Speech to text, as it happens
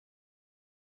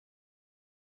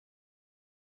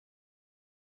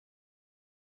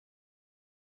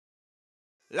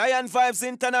Lion Vibes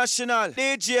International,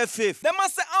 DJ Fif. Them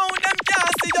must say, oh, them can't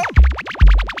see you.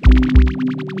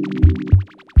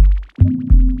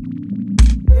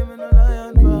 Give me the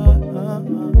Lion Vibes.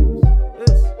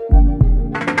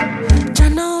 I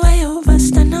know where you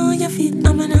vast, I know you feel.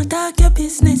 I'm gonna talk your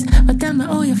business, but tell me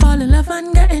how you fall in love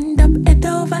and get end up head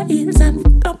over heels and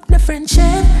fuck up the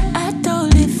friendship. I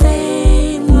told you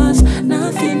fame was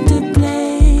nothing to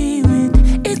play with.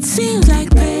 It seems like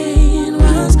pain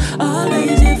was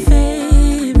always your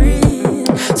favorite.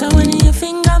 So when your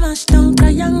finger mash down,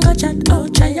 triangle chat, oh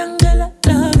triangle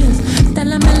love is. Tell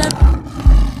me love.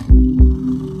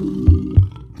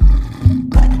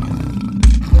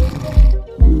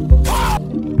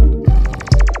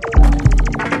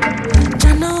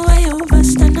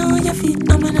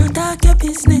 I'm gonna talk your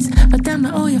business, but tell me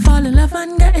how you fall in love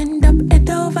and get end up head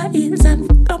over heels and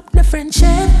fuck up the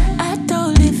friendship. I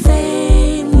told you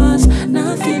fame was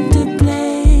nothing to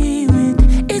play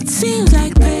with. It seems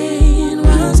like pain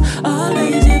was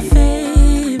always your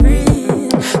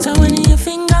favorite. So when your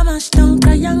finger mash down,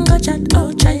 triangle chat,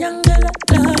 oh triangle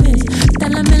love is. Tell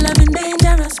me loving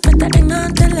dangerous, better hang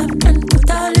on to love and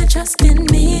put all your trust in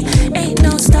me. Ain't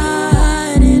no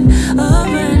starting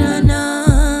over, no.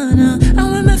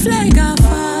 Flag off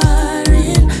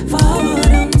firing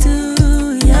forward on to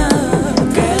ya.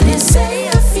 Girl, you say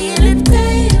I feel it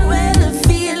pain. Well, the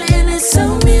feeling is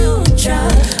so mutual.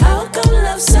 How come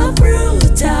love so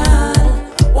brutal?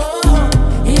 Whoa,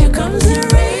 here comes the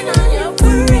rain on your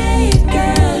parade,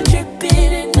 girl,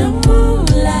 dripping in the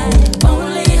moonlight.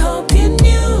 Only hope you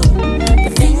knew the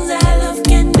things I love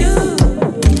can do.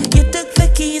 You took the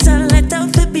keys and let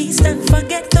out the beast and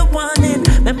forget the warning.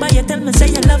 Remember you tell me say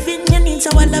you're loving. So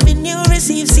I loving you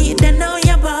receive, see then now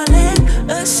you're balling.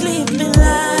 A sleeping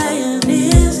lion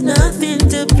is nothing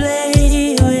to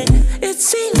play with. It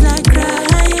seems like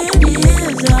crying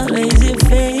is always your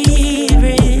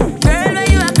favorite. Girl,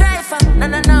 where you a cry for?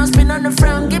 No, spin on the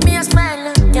front, give me a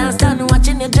smile. Can't stand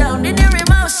watching you drown in your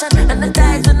emotion. And the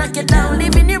tides will knock you down,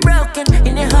 leaving you broken.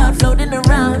 In your heart floating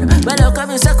around. Well, how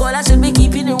come you so cold, I should be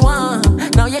keeping you warm.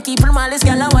 Now you're keeping my list,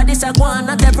 girl, what is a one?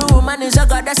 Not every woman is a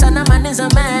goddess and a man is a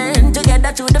man.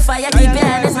 Together through the fire, keep your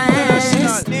hand in my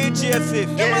hands. DJ Fif,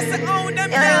 you must say, oh, them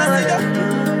can't see you.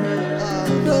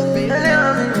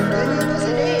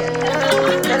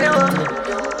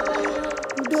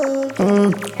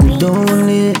 Don't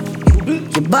it.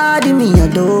 Your body, me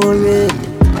adore it.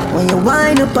 When you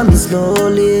wind up on me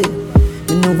slowly,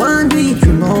 you know one do it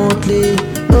remotely.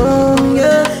 Oh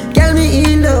yeah, get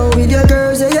me in love with your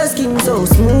curves, yeah, your skin so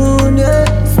smooth, yeah,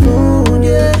 smooth,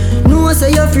 yeah. No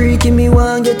say you're freaking me,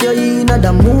 want get you in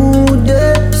the mood,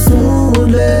 yeah,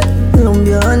 smoothly. Lump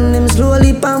your hand them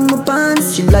slowly palm my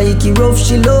pants. She like it rough,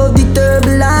 she love the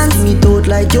turbulence. Me thought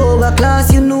like yoga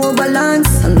class, you know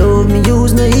balance. And love me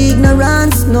use no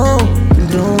ignorance, no.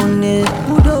 Don't it,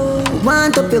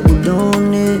 want up your good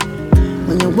on it.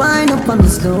 When you wind up on me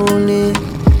slowly,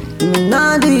 you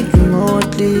not do it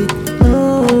remotely.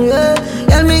 Oh yeah,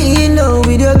 get me in love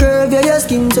with your curve, yeah, your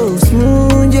skin so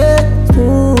smooth, yeah,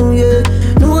 smooth, yeah.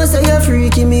 No say you're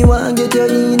freaking me, want get you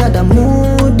in the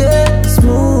mood, yeah,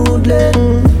 smoothly.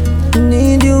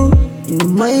 Need you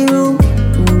in my room,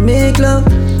 make love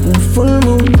in full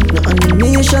moon, no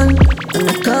animation, and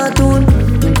a cartoon,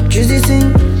 no juicy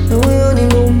sing.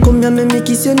 Come here, me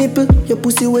kiss your nipple. Your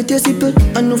pussy wet, your sipple.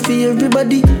 I know for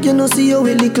everybody, you know see how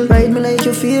we little. Ride me like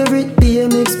your favorite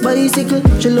BMX bicycle.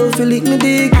 She love to lick me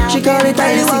dick. She call it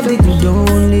I love the good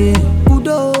only.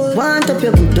 Want up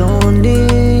your good only,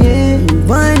 yeah.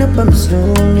 Wind up on me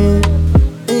slowly,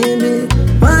 baby.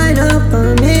 Wind up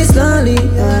on me slowly,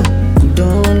 yeah. Good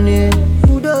only.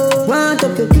 Want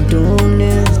up your good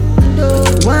only.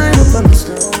 Wind up on me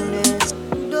slowly.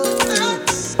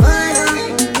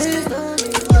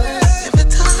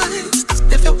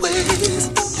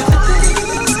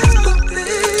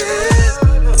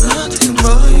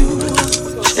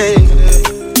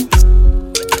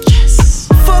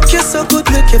 So good,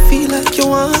 make you feel like you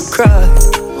want to cry.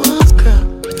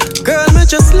 Girl, me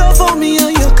just love how me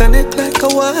and you connect like a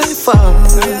Wi-Fi.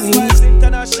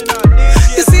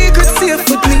 Your secret safe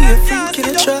with me, you think you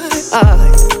try.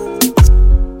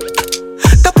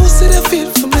 That pussy that feel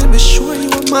for me, be sure you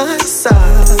on my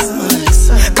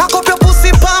side. Cock up your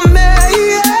pussy pa me,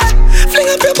 yeah. Fling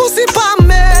up your pussy pa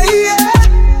me,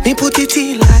 yeah. Me put it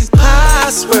in like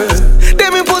password.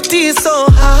 Then me put it so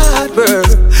hard, bro.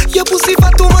 Your pussy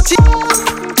for too much.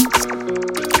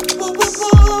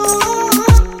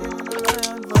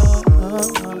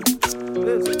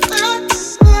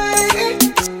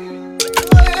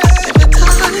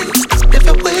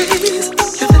 Every ways, every days,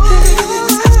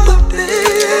 but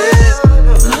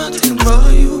there's nothing for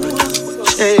you.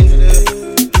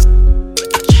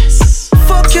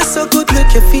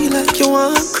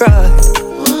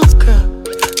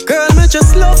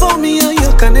 just love on me and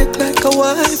you connect like a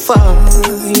Wi-Fi.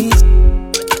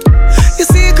 Your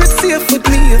secret safe with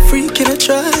me, a freak in a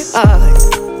try.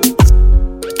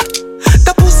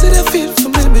 That pussy that feel for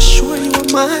me, be sure you on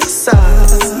my side.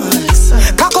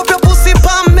 Cock up your pussy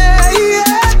pa me,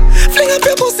 yeah. Fling up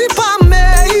your pussy pa me,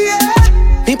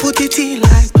 yeah. Me put it in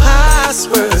like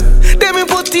password. Then me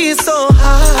put it so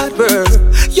hard, bro.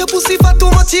 Your pussy for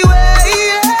too much away,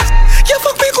 yeah. You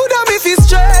fuck me good and me feel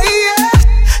straight, yeah.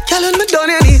 Girl, when me done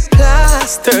you need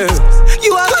plaster.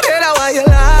 You are gonna get why you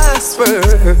last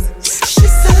word. She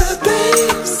said,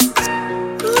 babes,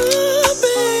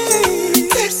 babe,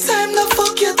 takes time to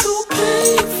fuck you too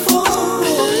painful.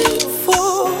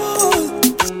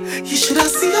 You should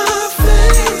have seen her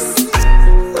face.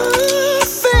 Her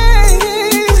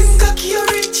face. Cocky, you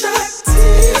reach out,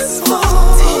 tears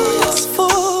fall.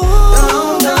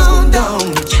 Down.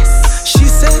 Yes. She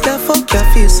said that fuck you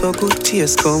feel so good,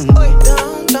 tears come.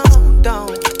 Down.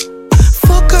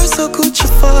 Fuck her so good, she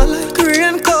fall like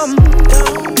rain come.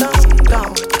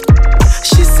 Down.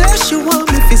 She said she want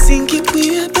me to sink it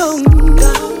way down.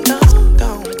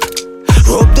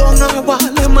 Rub down her wall,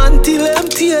 until them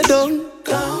tear down.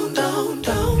 Girl,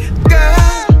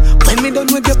 when me done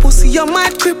with your pussy, you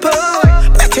might cripple.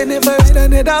 Bet you never ride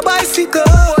another bicycle.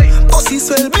 Pussy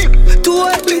swell big, too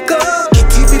hot liquor.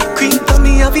 Kitty whip cream for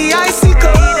me, have the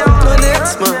icicle. No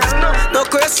next man, no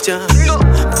question.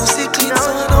 Pussy clean,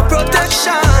 so no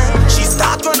protection. She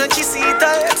start running, she see it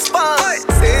expand.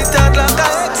 Say it out like a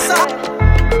exam.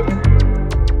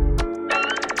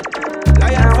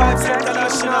 Lion Vibes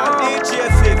International, DJ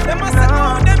Fif. Them must have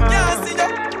known them can't see you.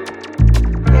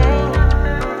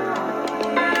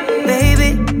 Baby,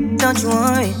 don't you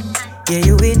worry. Yeah,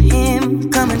 you with him,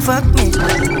 come and fuck me.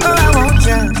 Oh, I won't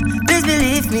judge, please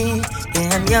believe me.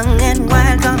 Yeah, I'm young and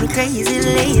wild, got me crazy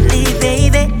lately,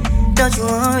 baby. Don't you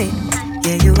worry.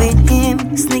 Yeah, you with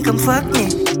him, sneak and fuck me.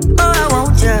 Oh, I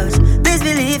won't judge, please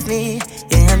believe me.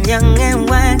 Yeah, I'm young and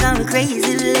wild, got me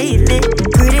crazy lately.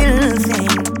 Pretty little thing,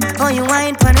 oh, you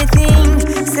wine funny thing.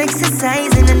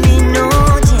 Exercising and need no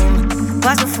gym.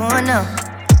 What's the phone now?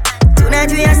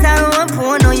 Tonight we are starting one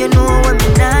phone, oh, you know what me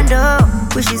not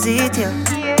do. Wish is it, yeah.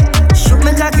 Shoot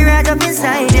me cocky right up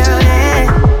inside,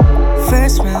 yeah.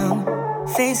 First round,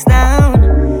 face down.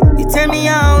 You turn me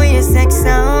on with your sex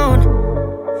sound.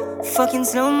 Fucking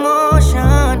slow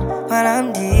motion while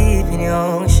I'm deep in the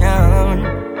ocean.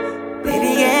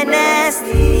 Baby, get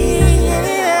nasty,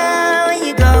 yeah, when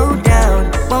you go down.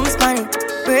 Bum spanning,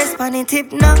 breast spanning,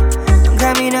 tip now.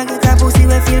 Got me knock your pussy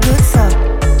where feel good, so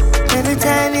every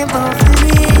time you both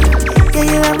leave, yeah,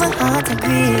 you have my heart to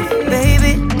grieve.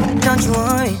 Baby, don't you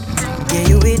worry. Yeah,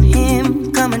 you with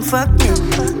him, come and fuck me.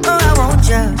 Oh, I won't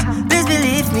judge, please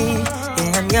believe me.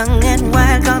 Yeah, I'm young and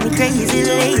wild, got me crazy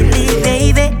lately,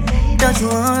 baby. Don't you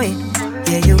worry.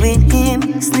 Yeah, you with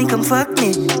him, sneak and fuck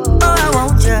me. Oh, I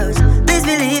won't judge, please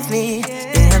believe me.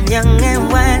 Yeah, I'm young and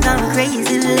wild, got me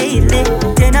crazy lately.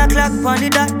 10 o'clock on the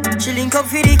dot, she link up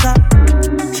for the cop.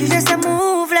 She just a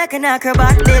move like an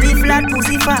acrobat, belly flat,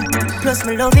 pussy fat. Plus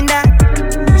me loving that.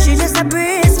 She just a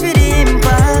brace for the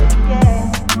impact.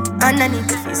 Underneath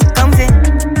the face comfy.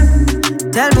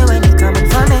 Tell me when you coming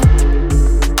for me,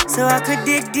 so I could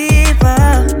dig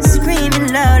deeper.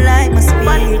 Screaming loud like my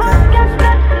speaker.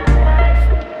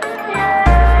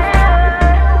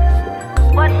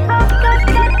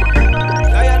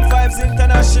 Lion Vibes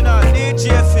International, DJ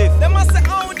Fif. Them must have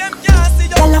owned them can't see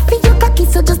you. Girl, I feel your cocky,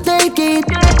 so just take it.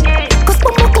 Cause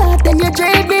put my cloth and you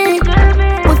drape it.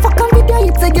 We fuck on video,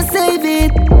 you say you save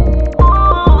it.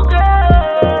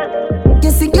 You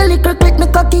see your liquor click, me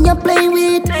cocky you play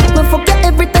with. Me fuck you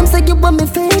every time, say you want me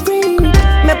favorite.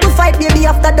 Me to fight, baby,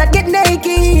 after that get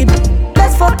naked.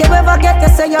 Let's fuck you ever get, you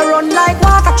say you run like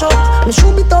water truck. Me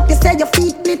shoot it up, you say your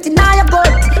feet split in your gut.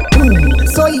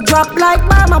 So you drop like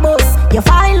mama boss. You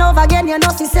fall in love again, you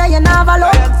know she say you never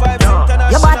look.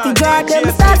 Your body girl, them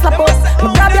start slap us.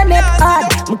 Me grab your neck hard,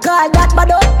 me call that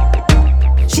bad up.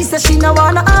 She say she no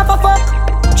wanna have a fuck.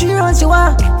 3 rounds she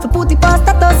want, to put it past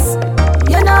status.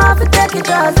 You know have to take your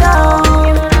jaws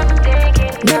down.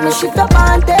 Let me shift up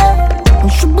on there. You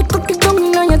should be cooking down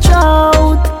in your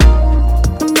throat.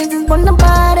 The business on the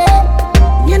body.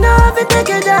 You know have to take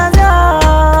your jaws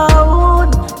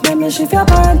down. Let me shift your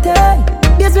panty.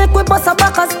 This week we bust a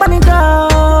back and span it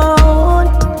down.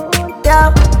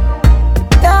 Yeah.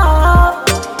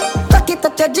 Back it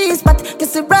up your G-spot,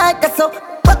 kiss it right, that's so.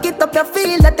 Back it up your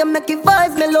feel, let them make it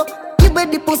vibes mellow. Give me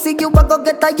the pussy, you a go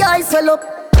get a eye swell up.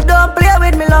 Don't play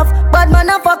with me, love. Bad man,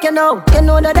 I fuck you now. You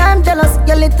know that I'm jealous.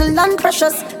 You're little and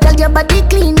precious. Tell your body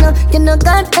clean, you know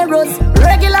got errors.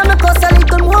 Regular, me cause a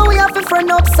little more. We have to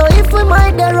front up. So if we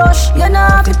might the rush, you know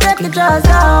have to take the jaws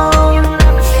down.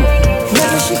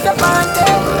 Maybe she's the party.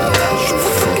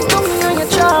 It's coming on your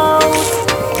chows.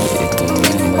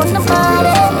 On the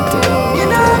party. You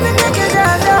know have to take the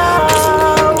jaws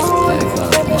down.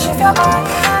 Maybe she's the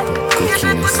party.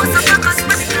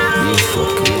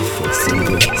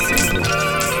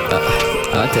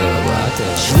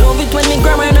 She love it when me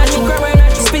grab her and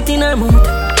she spit in her mouth.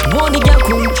 Body girl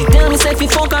cool. She tell me say fi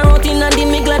fuck her out in and the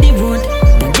middle of the road.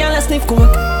 The girl a sniff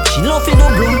coke. She love fi do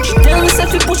blow. She tell me say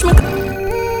fi push me.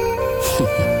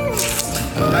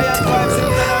 VYBZ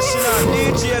International,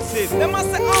 DJ Fif. They must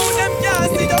say, oh, them can't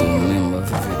see them. Remember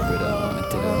Fif, brother, I want to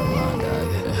tell you, man, dog.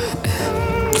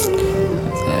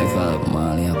 Like all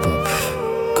Molly and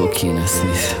pop, cocaine and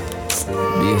sniff.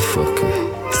 Be a fucker,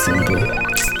 simple.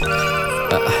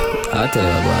 I tell you,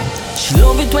 man. She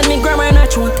love it when me grab her and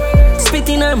throat, spit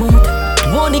in her mouth.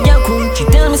 Body girl cool. She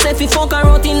tell me say fi fuck her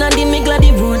out in and the middle of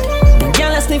the road. The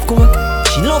girl a sniff coke.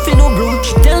 She love fi do blow.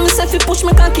 She tell me say fi push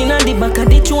me cock in and the back of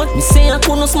the throat. Me say I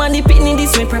couldn't smell the pitney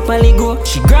this way properly go.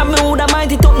 She grab me woulda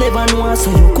might it up never know her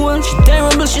so you cool. She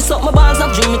terrible. She suck my balls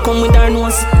up drink me come with her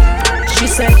nose. She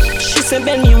said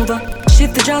bend me over.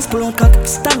 Shift the jaws pull on cock.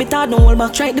 Stab it hard don't hold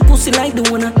back. Try the pussy like the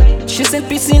owner. She said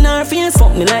piss in her face.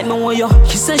 Fuck me like me want you.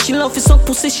 She said she love fi suck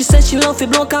pussy. She said she love fi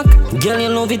blow cock. Girl you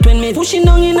love it when me pushing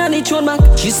down in the throat back.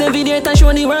 She said video it and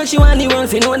show the world. She want the world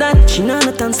fi know that. She nah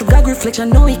no dance to gag reflection.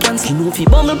 Now he can see. Know fi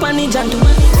bumble pan the jam too.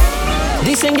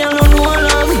 This ain't girl no know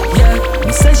love. Yeah.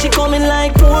 Me say she coming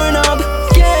like Pornhub.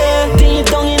 Yeah. Deep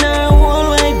down in her whole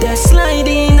way. That slide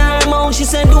in her mouth. She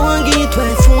said don't get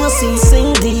wet. Forcing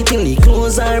sing deep till he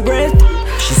close her breath.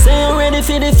 She say I'm ready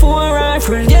for the 4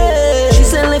 friend. Yeah. She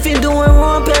said if you do a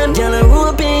roping, girl a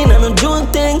roping and a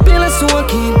drunk thing. Pill a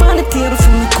soaking, on the table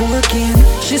for me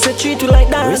cocaine. She said treat you like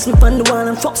that. Rest me on the wall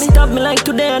and fuck me, stab me like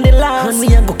today and the last. And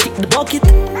me I go kick the bucket.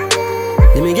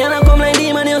 Then me girl a come like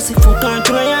demon, you see fuck her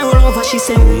till I roll over. She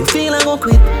said how you feel I go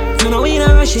quit. No no we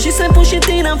not rush it. She said push it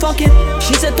in and fuck it.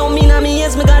 She said to me now me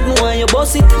yes me got more and you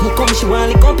boss it. Me come she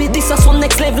want lick up it. This a some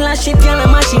next level and shit. Girl a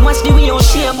mash it. Watch the way you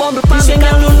she a bubble pan. She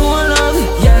girl no know love.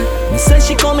 Yeah. Me say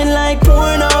she coming like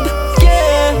Pornhub.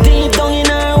 Yeah. Deep down in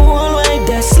her whole way.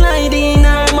 That slide in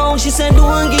her mouth. She said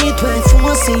don't get wet.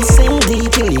 Forcing sing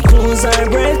deep till he close her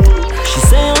breath. She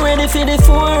say I'm ready for the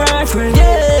 4 friend.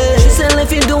 Yeah. She said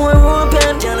if you do a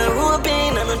roping, girl a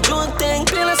roping and a drunk thing.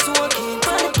 Pill a soaking.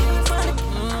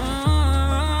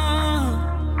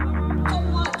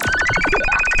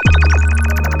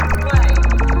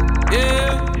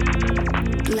 Yeah.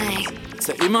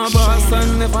 Say in my boss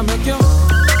and never make you.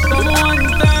 Come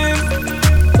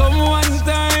one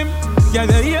time. Yeah,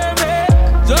 they hear me.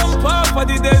 Jump off of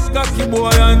the desk, cocky boy,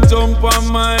 and jump on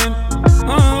mine.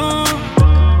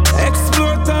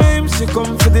 Explore time, she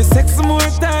come for the sex more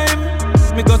time.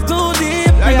 Me go too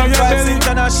deep, me know your belly.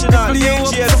 International,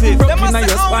 DJ Fif. Them must say,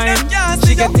 oh, them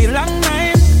she get the long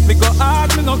nine. Me go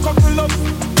hard, me no couple up.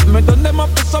 Me done them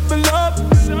up to couple up.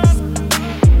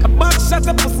 A back shot,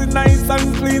 a pussy nice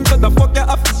and clean, so the fuck you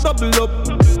have to double up.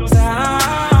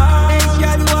 Hey,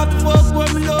 girl, you have to fuck when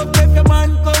me love. If your man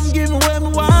come give me when me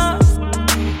want.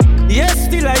 Yes,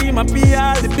 still I him a pay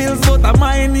all the bills, but I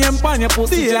mind name pan your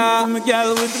pussy. Yeah, me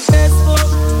girl with the best fuck,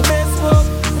 the best fuck,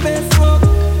 the best fuck,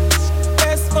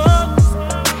 best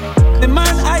fuck. The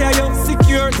man hire you,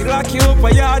 security lock you up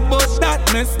a yard, but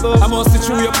that messed up. I must see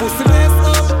through your pussy, best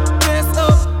up, best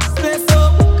up, best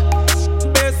up,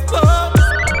 best up.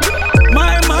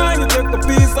 My mind, you take a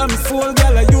piece of me soul,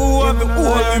 girl, and you have the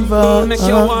whole. Make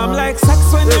you warm like sex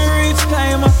when you reach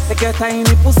time. Take your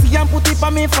tiny pussy and put it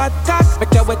on me fat cock.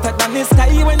 Make you wetter than the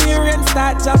sky when you rain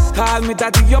start drop. Call me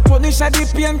daddy, you punish and the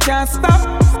pain can't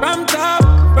stop. From top,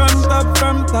 from top,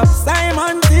 from top.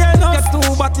 Simon Taylor, get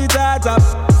 2 body jars up.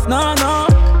 No, no,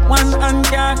 one hand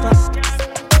can't touch.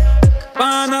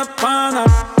 Pan up, pan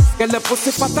up. Girl, the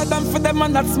pussy fatter than for them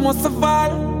and that's most of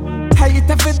all. I eat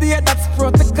every day, that's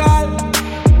protocol.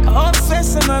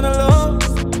 Obsession on the low.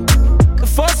 The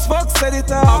first fuck said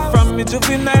it all. From me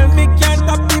juvenile, me can't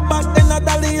tap the back. Then a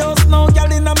dolly house, now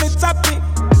girl inna me chappy.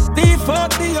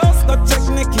 D40 house, no check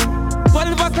Nicky.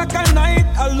 12 o'clock at night,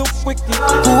 I look wicked.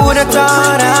 Who'da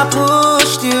thought I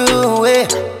pushed you away?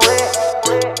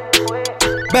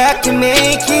 Back to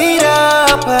make it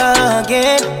up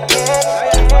again.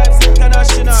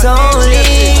 It's only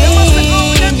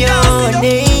in your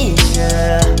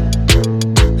nature,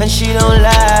 and she don't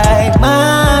like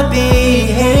my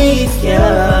behavior.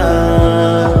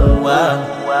 Wow.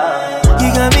 You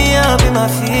got me up in my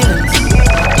feelings.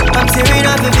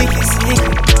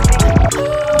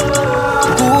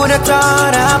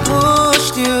 thought I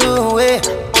pushed you away.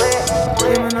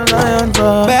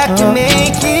 Back to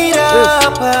make it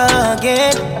up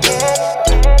again.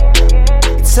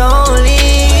 It's only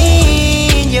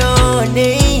in your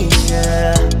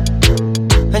nature,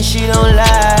 and she don't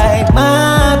like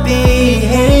my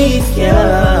behavior.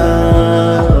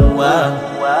 Wow.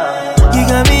 You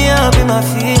got me up in my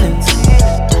feelings.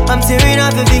 I'm tearing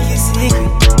off your biggest secret.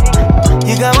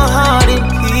 You got my heart in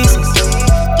pieces.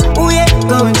 Oh yeah,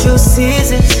 going through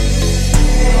seasons.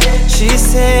 She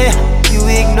said you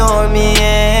ignore me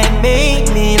and make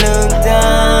me look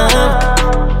dumb.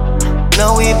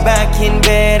 Now we back in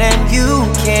bed and you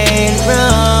can't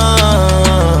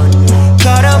run.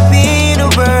 Caught up in a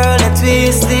world of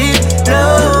twisted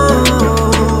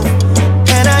love,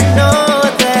 and I know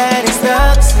that it's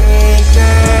toxic,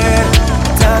 girl.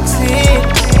 Toxic,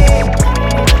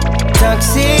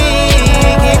 toxic.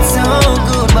 It's so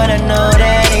good, but I know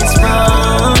that it's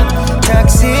wrong.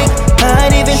 Toxic, I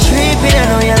ain't even tripping, I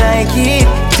know you like it.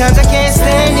 Times I can't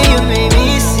stand it, you make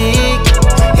me sick.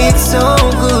 It's so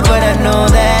good, but I know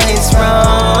that it's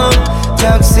wrong.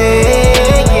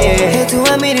 Toxic, yeah. Hate to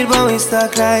admit it, but we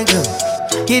stuck like you.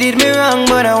 You did me wrong,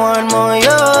 but I want more,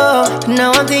 yo.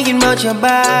 Now I'm thinking about your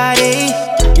body.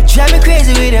 You drive me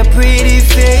crazy with a pretty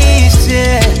face,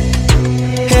 yeah.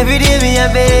 Every day we are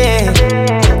bed,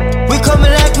 we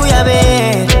coming like we are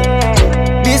bed.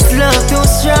 This love too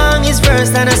strong, it's worse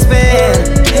than a spell.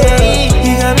 Hey,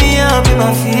 you got me up in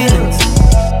my feelings.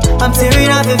 I'm tearing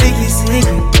off your biggest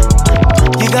secret.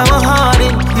 You got my heart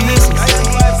in pieces.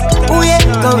 Oh yeah,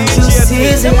 going through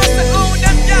seasons.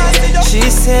 She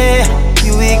said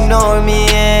you ignore me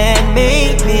and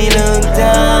make me look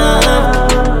dumb.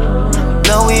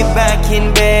 Now we back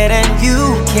in bed and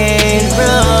you can't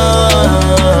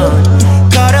run.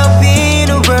 Caught up in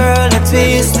a world of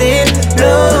twisted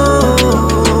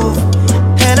love,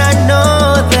 and I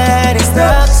know that it's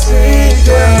toxic,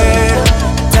 girl.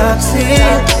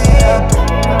 Toxic,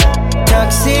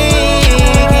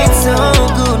 toxic. It's so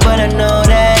good, but I know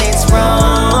that it's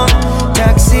wrong.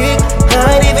 Toxic, I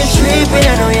ain't even tripping, I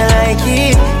know you like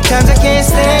it. Times I can't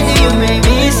stand it, you make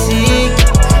me sick.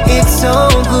 It's so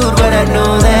good, but I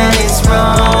know that it's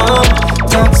wrong.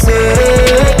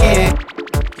 Toxic, yeah.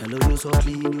 Girl, you so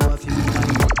clean, you a feel like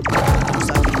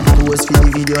post for the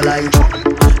video like.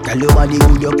 Girl, your body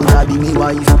good, you coulda be me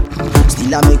wife.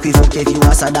 Still I make we fuck if you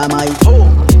a sodomite.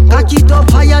 Cock it up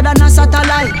higher than a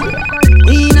satellite.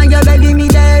 Inna your belly, me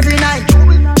there every night.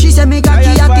 She say me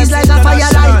cocky hot is like a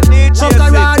firelight. Fuck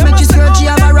around, make you skirt, she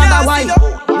have a rubber white.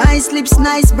 Nice lips,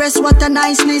 nice breasts, what a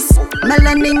niceness.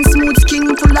 Melanin, smooth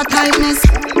skin, full of tightness.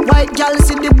 White gal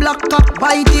see the black cock,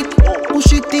 bite it.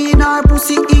 Push it in her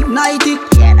pussy, ignite it.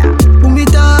 Boom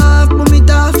it off,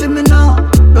 for me now.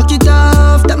 Rock it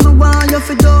off, that me want you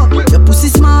for do. Your pussy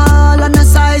small and a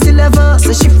size 11.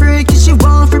 So she freaky, she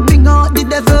want for bring out the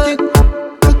devil.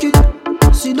 Rock it,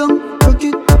 sit down, rock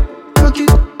it, rock it.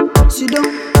 Sit down,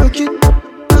 rock it,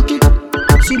 rock it.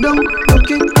 Sit down,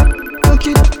 rock it, rock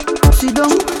it. Sit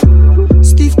down.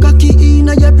 Stiff cocky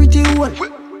inna your pretty hole.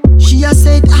 She a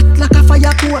said hot like a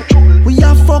fire coal. We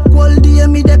a fuck all day,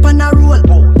 me dep on a roll.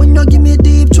 When you give me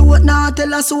deep throat, nah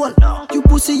tell a soul. You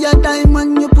pussy a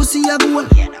diamond, you pussy a gold.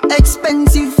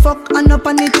 Expensive fuck and up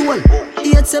on the toll.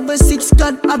 876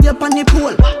 God have you on the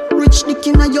pole. Rich dick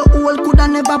inna your hole, coulda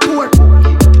never pour.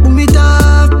 Boom it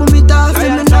off, for me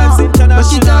now.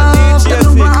 Rush it off,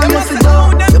 tell me why you fi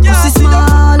go. Your pussy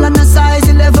small and a size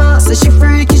 11. So she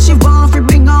freaky, she want fi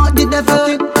bring out the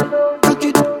devil. Rock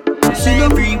it, sit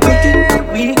down, rock it,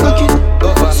 rock it.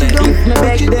 Sit down,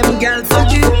 rock it, them girls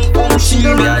rock it. Sit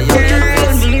down, rock it.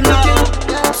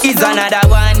 Is another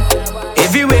one.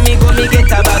 Everywhere me go, me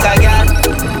get a bag of gal.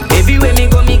 Everywhere me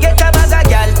go, me get a bag of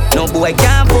gal. No boy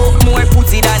can't fuck more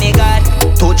pussy than he got.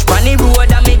 Touch pan the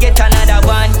road and me get another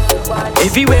one.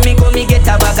 Everywhere me go, me get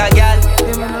a bag of gal.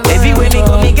 Everywhere me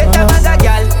go, me get a bag of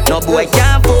gal. No boy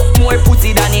can't fuck more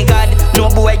pussy than he got. No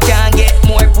boy can't get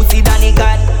more pussy than he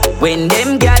got. When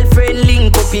them girlfriend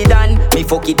link up it on, me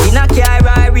fuck it in a car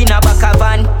or in a back of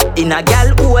van. In a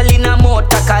gal hole in a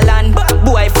motorcalan.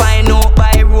 Boy find out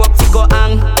by rope to go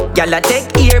hang. Gal a take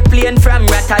airplane from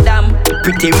Rotterdam.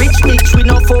 Pretty rich bitch with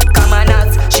no fuck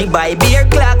commoners. She buy beer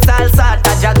clocks, all sort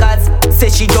of joggers. Say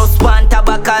she just want a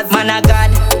backers, man a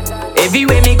god.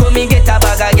 Everywhere me go, me get a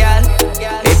bag of gal.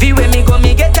 Everywhere me go,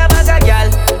 me get a bag of gal.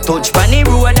 Touch pan the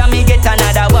road and me get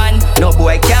another one. No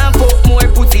boy can't fuck more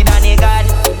pussy than he got.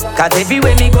 Cause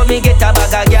everywhere me go, me get a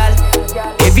bag of gal.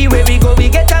 Everywhere we go, we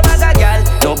get a bag of gal.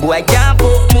 No boy can't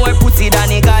fuck more pussy than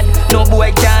he got. No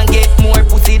boy can't get more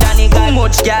pussy than he got. Too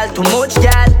much gal, too much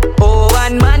gal. Oh,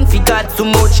 one man fi got too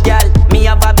much gal. Me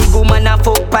have a big woman a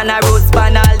fuck pan a roast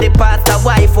pan. All the pastor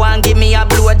wife want give me a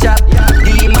blowjob.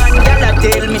 The man gal a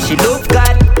tell me she love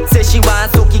God. Say she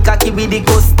want sucky cocky with the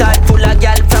custard. Full of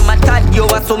gal from a tad. Yo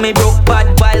a so me broke bad.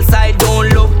 While side don't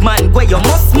love man. Where you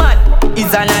must mad is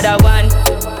another one.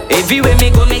 Everywhere me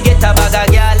go me get a bag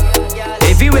of gal.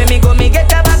 Everywhere me go me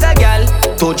get a bag of gal.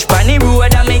 Touch pan the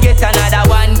road and me get another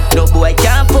one. No boy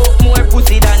can't fuck more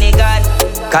pussy than he got.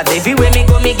 Cause everywhere me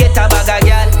go me get a bag of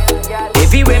gal.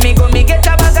 Everywhere me go me get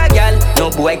a bag of gal. No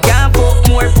boy can't fuck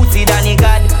more pussy than he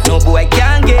got. No boy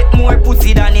can't get more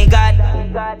pussy than he got.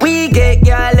 We get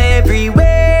gal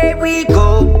everywhere we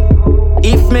go.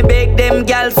 If me beg them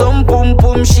gal some pum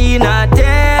pum, she not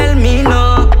tell me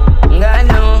no. I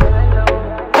know.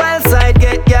 Wild side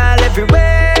get gal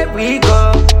everywhere we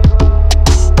go.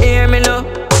 Hear me now.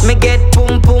 Me get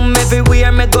pum pum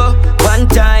everywhere me go. One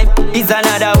time is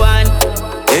another one.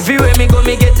 Everywhere me go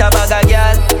me get a bag of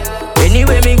gal.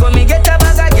 Anywhere me go me get a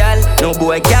bag of gal. No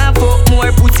boy can't fuck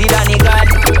more pussy than he got.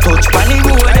 Touch panny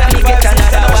road and me get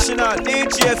another one.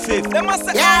 DJ Fif.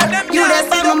 Yeah, you there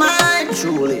for my mind.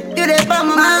 Truly, you there for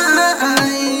my mind.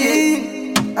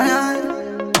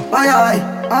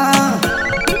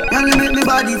 You make me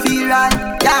body feel right.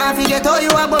 Yeah, I forget how you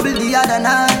a bubble the other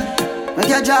night. Make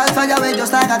your jaws fly away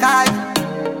just like a kite.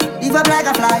 Leave up like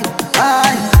a flight.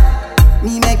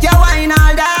 Me make you wine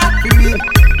all day.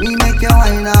 Me make you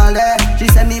wine all day. She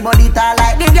said me body tall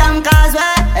like the damn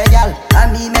causeway. Hey girl,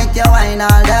 and me make you wine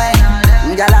all day.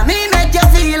 Girl, and me make you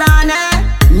feel on it.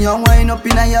 You wine up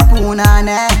in a your poon on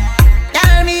it.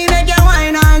 Girl, me make you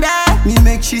wine all day. Me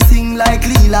make she sing like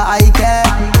Lila Ike.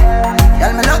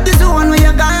 Girl, me love the zone where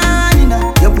you gone, you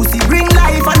know. Your pussy bring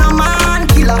life and a man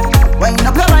killer. Wine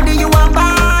up your body, you a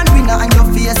born winner. And your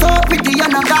face so pretty, you're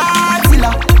not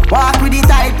Godzilla. Walk with the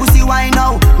tight pussy wine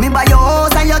now. Me buy your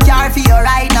house and your car for you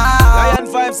right now. Lion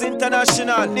Vibes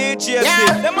International, DJ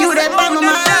yeah, you there for my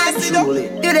mind.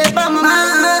 You there for my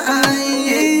mind.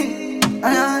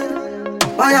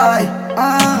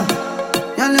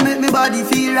 You make me body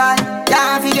feel right.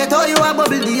 Yeah, I forget how you a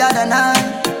bubble the other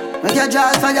night. Make your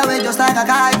jaws fly away just like a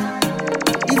kite.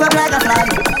 Leave up like a fly.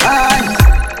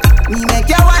 Me make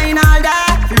you wine all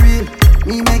day. For real.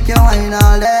 Me make you wine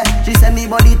all day. She said me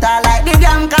body tall like the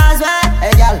damn causeway.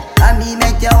 Hey girl, and me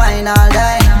make you wine all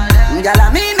day. Girl,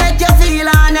 and me make you feel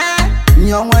on it.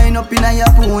 You wine up in a your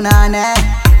poon on it.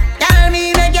 Girl,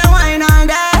 me make you wine all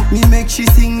day. Me make she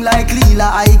sing like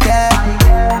Lila Ike.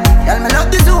 Girl, me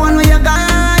love the zone where you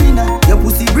gone, you know. Your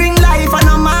pussy bring life and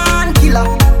a man killer.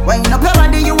 Wine up your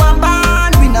body, you a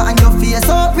born winner. And your face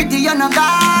so pretty, you're not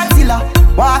Godzilla.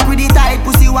 Walk with the tight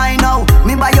pussy wine now.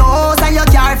 Me buy your house and your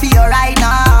car for you right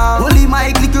now. Holy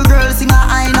Mike, little girl sing a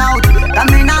high out.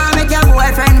 And me now make your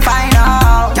boyfriend find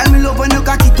out. Tell me love when you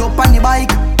cock it up on the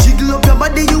bike. Jiggle up your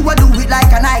body, you a do it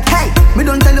like a Nike. Hey, me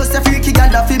don't tell you say freaky girl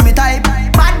that feel me type.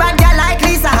 Bad girl like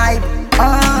Lisa Hype.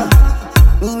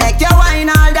 Me make you wine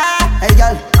all day. Hey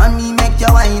girl, and me make you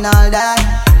wine all day.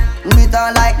 Me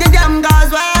don't like the damn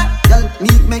girls way. Girl, me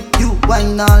make you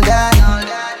wine all day.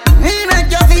 Me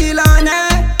make you feel on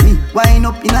it. Me wine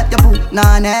up in at your boot,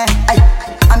 nane. Ay,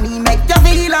 and me make you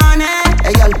feel on it.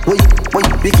 Hey girl, boy,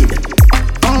 wicked.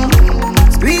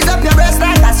 Squeeze up your breast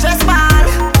like a stress ball.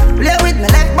 Play with me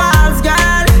like balls,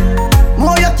 girl.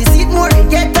 More you kiss it, more you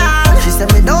get tall. She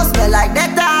said me don't smell like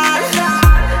that all.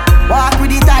 Walk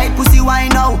with the tight pussy wine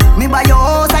now. Me buy your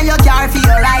house and your car for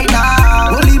you right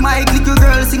now. Holy Mike, little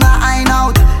girl sing a high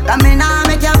out. That me now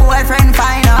make your boyfriend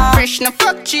find out. Fresh no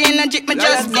fuck chain and jit me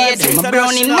just did. My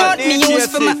brownie note me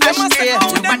use for my ashtray.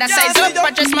 But I size up,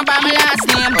 I just my by my last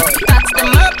name. That's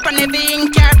them up and everything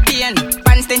carpien.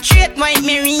 Pants then straight white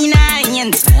marina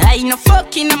onions. I no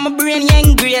fucking on my brain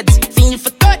young grades. Feel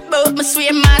for cut but my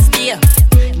swear master.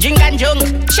 Drink and junk,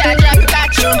 charge up,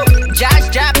 got you.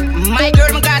 Josh drop, my girl,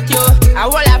 me got you. I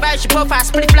will have a ship off a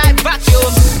split fly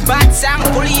vacuum. Bad song,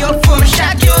 pull you up from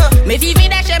shot you. Me vivi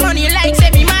dash your money like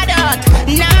say me mad out.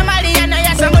 Normally I know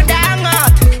you're some good hang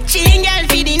out. Chilling girl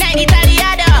feeding night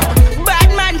Italiano.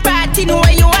 BADMAN party know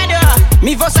what you want.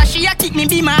 Me vosa she a kick me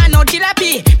be my no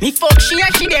tilapy. Me fuck she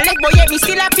and she dey leg boy yet me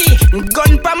still happy.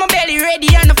 Gun pa my belly ready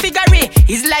and no figure it.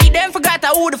 It's like them forgot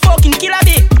who the fucking killer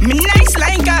be. Me nice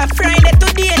like a Friday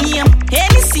today name.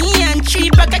 Hennessy and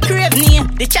cheap like a crave name.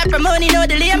 The chopper money no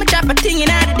delay, me chop a thing in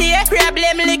the day.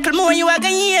 Problem little more you a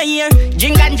gonna hear.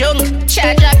 Drink and junk,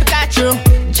 charge up Pikachu.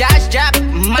 Josh drop,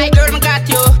 my girl me got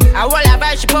you. I will have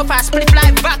a ship off a split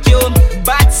fly vacuum.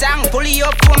 Bad song, pull you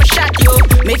up from a shot you.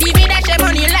 Me vivi dash your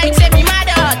money like say me mad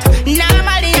out.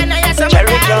 Normally I know you're some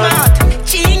damn out.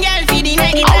 Chilling girl feeding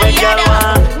like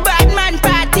Italiano. BADMAN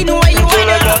party know what you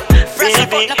want. Fresh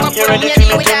up, look up from the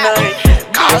anyway.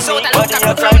 Cause out and look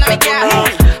up from the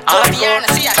car.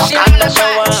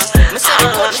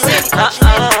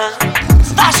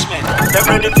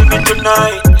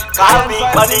 tonight. Call me,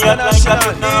 body up like a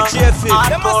tuna.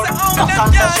 Hardcore, fuck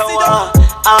on the shower.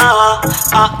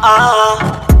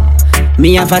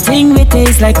 Me have a thing with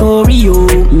taste like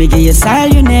Oreo. Me give you style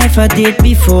you never did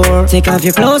before. Take off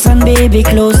your clothes and baby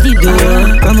close the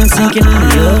door. Come and sink in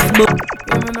love book.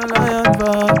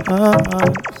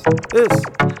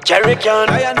 Jerry Can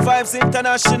Lion Vibes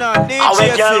International DJ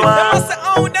Fif. Them must say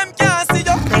how them can't see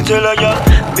you. Me tell her,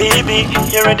 yeah, baby,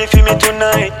 you ready for me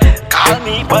tonight? Call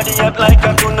me, body up like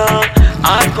a tuna.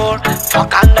 Hardcore,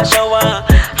 fuck on the shower.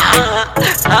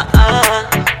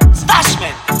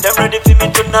 Stashman, them ready for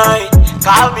me tonight.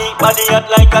 Call me, body up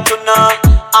like a tuna.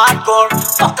 Hardcore,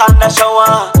 fuck on the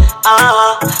shower.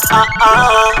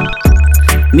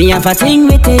 Me have a thing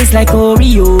with taste like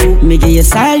Oreo. Me give you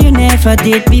style you never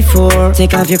did before.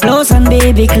 Take off your clothes and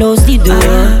baby close the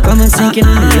door. Come and sink in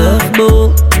love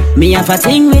boat. Me have a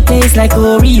thing with taste like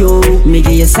Oreo. Me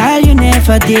give you style you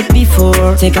never did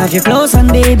before. Take off your clothes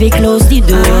and baby close the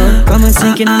door. Come and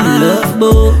sink in love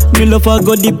boat. Me love a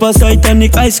go deep as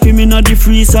Titanic. Ice cream in a the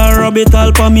freezer, rub it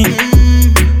all for me.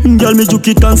 Girl me juke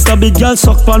it and stab it. Girl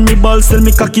suck on me balls till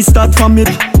me cocky start from it.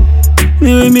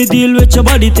 Me deal with your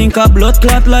body, think a blood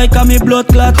clot like a me blood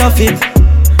clot of it.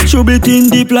 Should be thin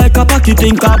deep like a pocket,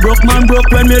 think a broke man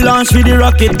broke when me launch with the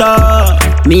rocket.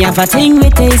 Me have a thing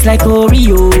with taste like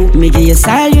Oreo. Me give you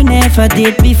style you never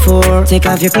did before. Take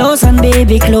off your clothes and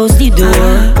baby close the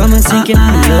door. Come and sink in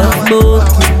love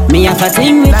boat. Me have a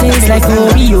thing with taste like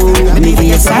Oreo. Me give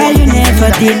you style you never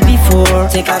did before.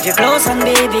 Take off your clothes and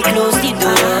baby close the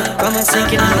door. Come and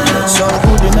sink in love. So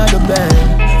good in the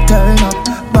bed, turn up.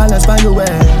 Balance by your way.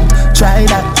 Try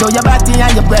that, show your body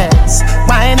and your breasts.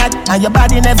 Why not? And your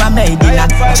body never made in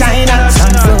China.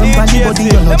 Stand firm on the body,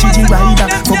 you're no Gigi rider.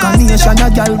 Fuck a nation, a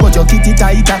girl, but your kitty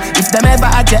tighter. If them ever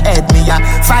at your head, me a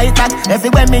fight back.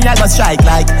 Everywhere me a go strike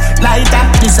like lighter.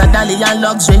 This a dolly and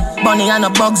luxury, bunny and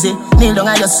a bugsy. Kneel down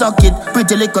and you suck it,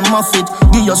 pretty little muffet.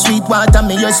 Give your sweet water,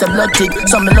 me use a blood tick.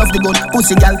 Some me love the good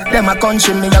pussy gal, them a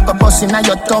country. Me a go bust in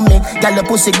your tummy. Gal your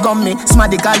pussy gummy,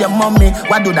 smarty call your mommy.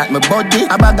 Why do that my body?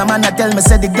 A bag a man a tell me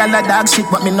say the gal a dog shit,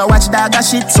 but me no watch dog a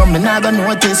shit, so me nah gonna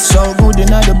notice. So good in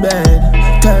the bed,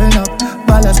 turn up,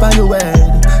 balance by your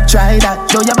head. Try that,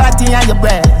 show your body and your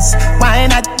breasts. Why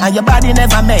not? And your body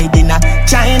never made in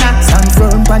China. Stand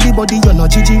firm on the body, you're no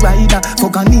Gigi rider.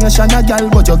 Fuck a nation a girl,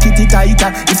 but your kitty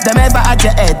tighter. If them ever at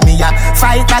your head, me a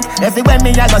fight back. Everywhere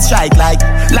me a go strike like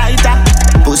lighter.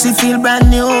 Pussy feel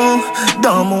brand new.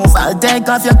 Don't move, I'll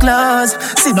take off your clothes.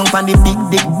 Sit down on the big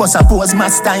dick, bust a pose.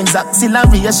 Mass times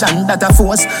acceleration that a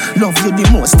force. Love you the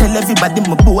most, tell everybody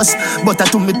my boss. But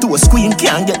to me toes, queen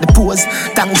can't get the pose.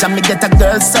 Thanks me get a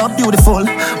girl so beautiful.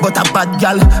 But a bad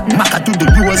gal, maca to the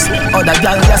rose. Other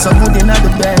gal, you're so good in the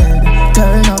bed.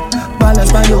 Turn up, balance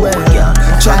by your way.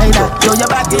 Try that, show your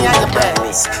body and your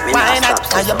breasts. Why not?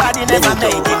 And your body never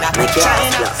made in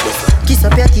China. Kiss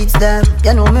up your tits, them,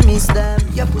 you know me miss them.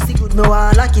 Your pussy good, me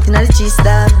want like it in the cheese,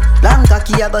 them. Long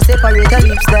cocky, I go separate your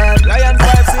lips, them. Lion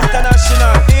Vibes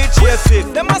International DJ Fif.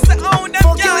 Them must say how them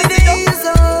fuck you with the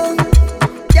easel.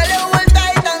 Girl, you hold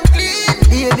tight and clean.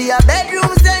 Baby, a bedroom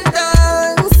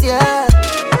sentence, yeah.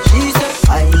 She said,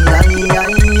 aye.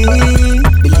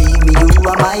 Believe me, you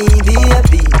are my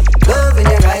baby. Loving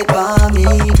you right for me,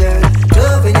 girl.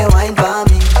 Loving you wine for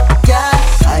me, yeah.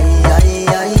 Aye.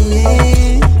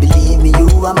 Believe me, you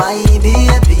are my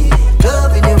baby.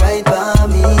 Loving you right for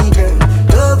me, girl.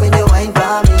 Loving you wine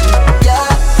for me, yeah.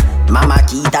 Mama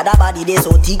Kita, that body they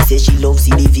so thick. Say she loves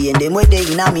Sylvie and them way they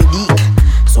in a me dick.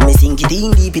 So me sink it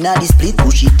in deep in a the split.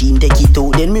 Push it in, take it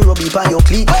out, then me rub it on your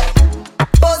clit.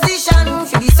 Position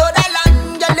for the soda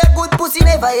land. Girl, your good pussy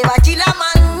never ever kill a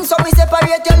man. So me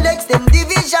separate your legs, them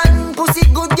division. Pussy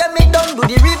good, get me done, do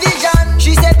the revision.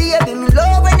 She say, baby, me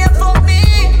love when you fuck me.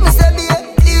 Me say, baby,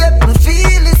 me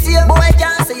feel the same. Boy, I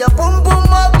can't say your boom boom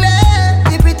ugly.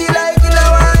 You pretty like you know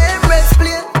I am breast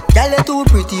play. Girl, you too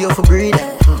pretty, you for breed.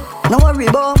 No worry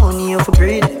about money, you for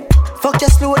breed. Fuck you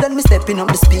slow, then me stepping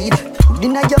up the speed.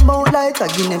 Dinner your mouth like a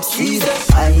Guinness seed.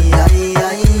 Aye.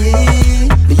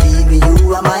 Believe me,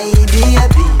 you are my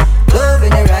baby.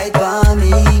 Loving it right for me,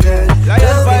 girl.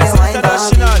 Lion Vibes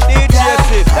International DJ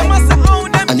Fif. Them must say how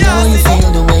them I know you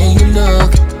feel the way you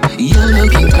look. You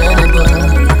look incredible.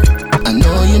 I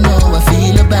know you know I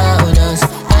feel about us.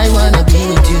 I wanna be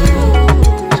with you.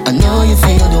 I know you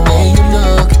feel the way you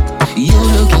look. You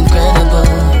look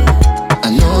incredible. I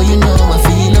know you know I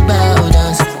feel about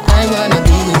us. I wanna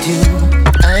be with you.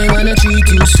 I wanna treat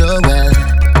you so well.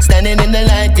 Standing in the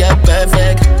light, you're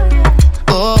perfect.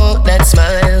 Oh, that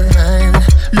smile,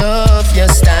 love your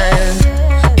style.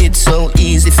 It's so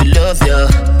easy if you love you.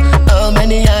 How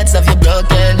many hearts have you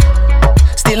broken?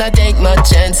 Still I take my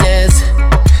chances,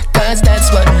 cause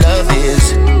that's what love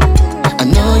is. I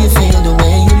know you feel the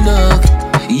way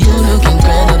you look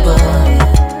incredible.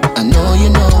 I know you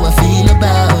know I feel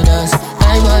about us,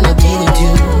 I wanna be with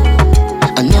you.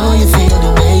 I know you feel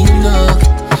the way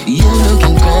you look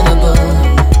incredible.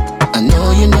 I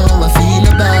know you know I feel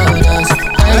about us,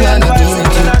 I wanna be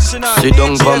with you. Sit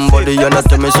down, come body, you not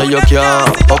tell me say you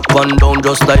can't. Up and down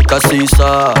just like a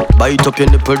seesaw. Bite up your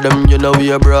nipple, them you know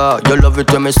we a bra. You love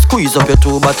it when me squeeze up your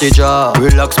two body jaw.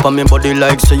 Relax pa me body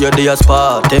like say you're the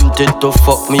spa. Tempted to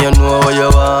fuck me, you know what you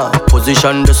want.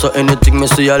 Position this so anything me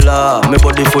see a law. Me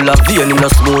body full of vein, in a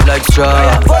smooth like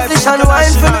straw. Position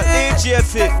wine for me.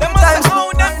 Time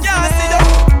smooth, them can't see them.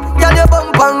 Girl, you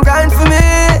bump and grind for me.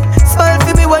 Smile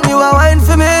for me when you are wine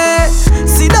for me.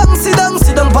 Sit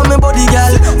down pon me body,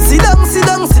 girl. Sit down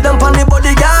pon me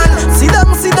body, girl. Sit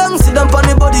down pon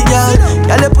me body, girl.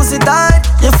 Girl, your pussy tight,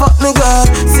 you fuck me, girl.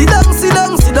 Sit down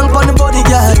pon the body,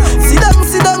 girl. Sit down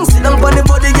pon the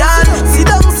body, girl. Sit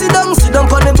down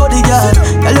pon the body, girl.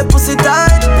 Girl, your pussy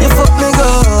tight, you fuck me,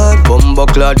 girl. Bumbo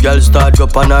clad girl start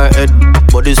up on her head.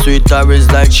 Body sweet her is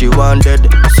like she wanted.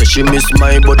 Say she miss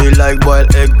my body like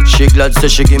boiled egg. She glad say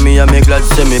she give me and me glad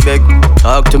say me beg.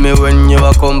 Talk to me when you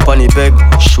a company beg.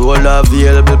 Shoulder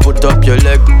available, put up your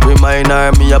leg. Remind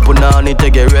her me a put on it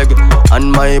take a reg.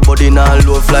 And my body now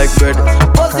loaf like bread.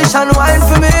 Position wine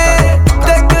for me.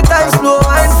 Take your time, slow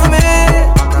wine for me.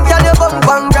 Girl, you bump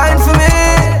and grind for me.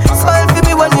 Smile for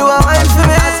me when you are wine for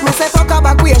me. Ask me say fuck her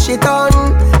back where she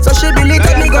done. So she believe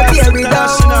that me go tear it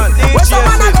down. When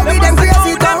someone a go with them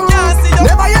crazy tongue.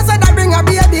 Never you said I bring a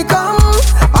baby come.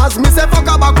 Ask me say fuck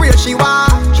her back where she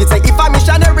want. She say if I'm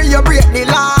missionary you break the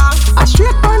law. A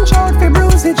straight punch out for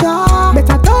bruise the jaw.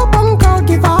 Better top punk out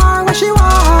give her what she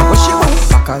want. What she want?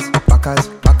 Backers.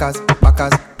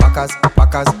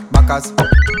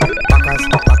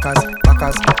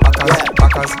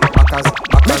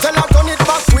 Me tell her turn it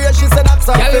back where she said that's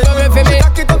her fit. She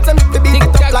tack it up, to beat it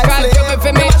up like flame.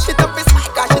 Me mash it up, it's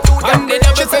like she too damn big.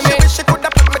 She said she wish she coulda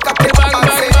put me cocky up and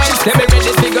say. Let me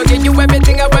ready to go give you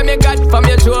everything I want me got. From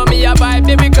you show me a vibe,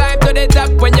 baby climb to the top.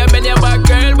 When you bend your back,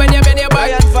 girl, when you bend your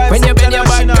back. When you bend your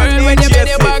back, girl, when you bend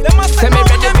your back. Let me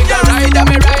ready to go ride on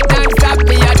me right and stop.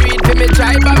 Me a do it for me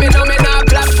try, but me know me not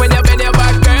flap. When you bend your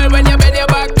back, girl, when you bend your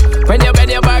back. When you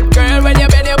bend your back, girl, when you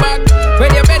bend your back. When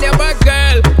you bend your back,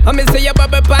 girl. I me see your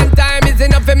bubble pan time is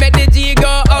enough to make the G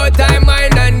go out time,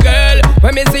 mine and girl.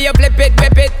 When me see you flip it,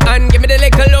 and give me the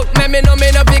little look, me know me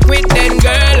no be quit then,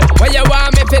 girl. When you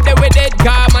want me fit it with it,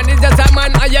 car man is just a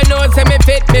man, and you know say me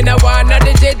fit. Me no want no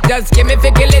digit, just give me fi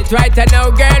kill it right and now,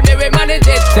 girl, me we manage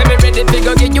it. Say me ready to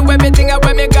go give you everything I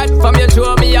want me got. From you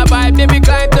show me a vibe, baby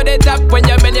climb to the top. When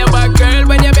you bend your back, girl,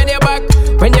 when you bend your back.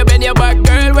 When you bend your back,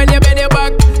 girl, when you bend your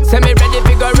back. Say me ready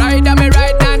to go ride on me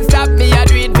right and stop. Me a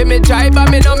do it for me try,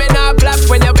 but me know me not flap.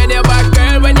 When you bend your back,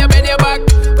 girl, when you bend your back.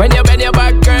 When you bend your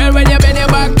back, girl, when you bend your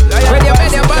back. When you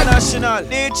bend your back. International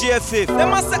DJ Fif. They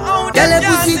must say own Girl, your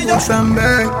pussy good from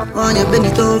birth. When you bend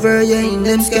it over, you in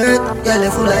them skirt. Girl, you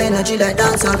full of energy like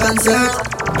dancehall concert.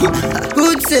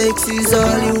 Good sex is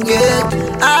all you get.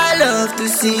 I love to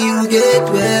see you get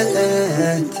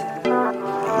wet.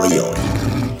 Oh, yo.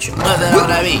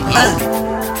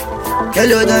 Girl,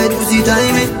 your tight pussy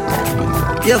tiny.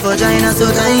 Your vagina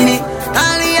so tiny.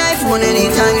 All the iPhone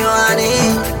anytime you want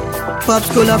it. Pops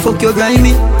color fuck your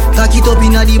grimy. Cock it up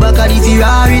inna the back of the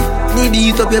Ferrari. Me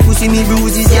beat up your pussy, me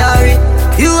bruises yari.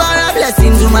 You are a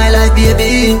blessing to my life,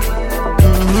 baby.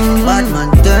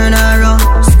 Batman, turn her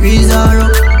around, squeeze her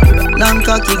up. Long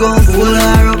cocky gon' fool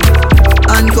her up.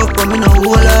 Handcuff but me no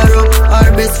hold her up.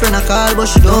 Her best friend a call but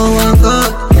she don't want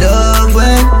cut. Love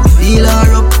when feel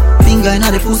her up. Finger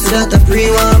inna the pussy that a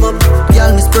pre-warm up.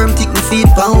 Y'all me sperm tick me feet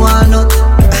pan walnut.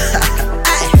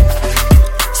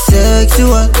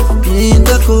 Sexual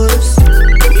intercourse.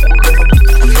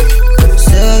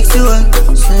 Sexual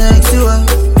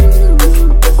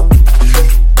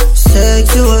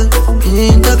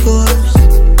intercourse.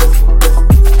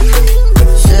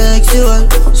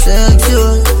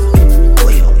 Sexual.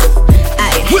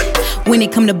 When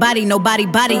it come to body, nobody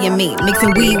bodying me.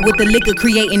 Mixing weed with the liquor,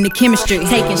 creating the chemistry.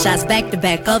 Taking shots back to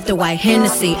back of the white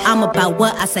Hennessy. I'm about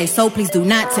what I say, so please do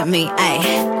not tempt me.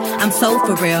 I'm so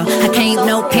for real. I can't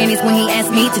no panties when he asked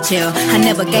me to chill. I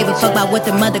never gave a fuck about what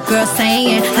the mother girl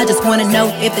saying. I just wanna know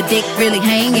if the dick really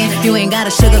hanging. You ain't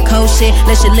gotta sugarcoat shit,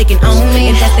 let your licking on me.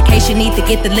 If that's the case, you need to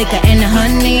get the liquor and the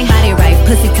honey. Body right,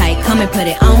 pussy tight, come and put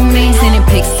it on me. Sending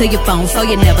pics to your phone so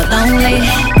you're never lonely.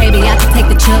 Baby, I can take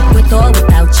the trip with or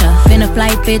without ya. Finna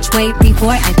flight bitch way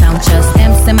before I found just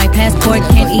M's in my passport,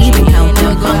 can't even count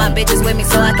them. All my bitches with me,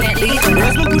 so I can't leave them.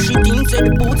 As me push it in, say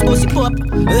the boots go zip up.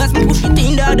 As me push it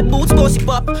in, the boots go zip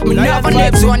up. Me never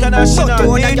next one. But to that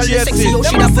girl is sexy, you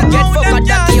shoulda forget fuck a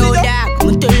daddy, yo dad.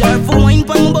 Me tell her for wine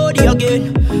for my body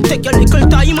again. Take your little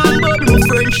time and bubble, my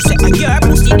friend. She say, I hear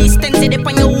pussy distance, say they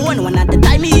on your own. One at the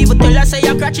time, me even tell her say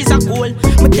your crotch is a goal.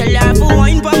 Me tell her for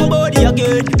wine for my body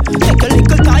again. Take your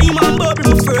little time and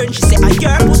bubble, my friend. She say, I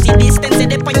hear pussy distance, say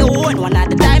they on your own. One at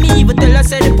the time, me even tell her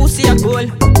say the pussy a goal.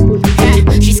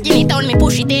 She skinny down, me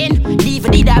push it in. Leave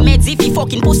it that meds if he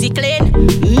fucking pussy clean.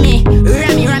 Me,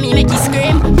 Rami make it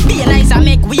scream. Be nice and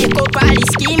make wake up all his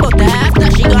scheme. But after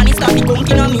she gone, it start be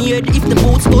gunking on me head. If the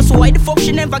boots go, so why the fuck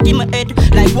she never give me head?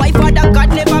 Like why father God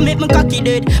never make me cocky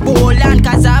dead? But hold on,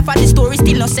 cause half of the story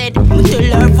still not said. Me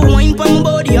tell her for wine for my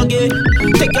body again.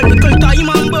 Take a little time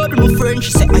and bubble, my friend.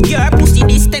 She say, I hear pussy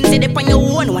distance, say they on your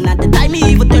own. One at the time, me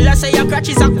even tell her say your crotch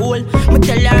is a goal. Me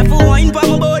tell her for wine for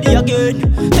my body again.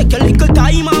 Take a little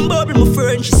time and bubble, my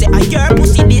friend. She say, I hear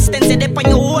pussy distance, say they on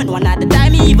your own. One at the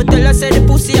time, me even tell her say the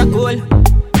pussy a goal.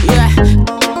 Yeah,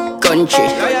 country.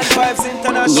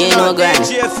 Yeah, no grand.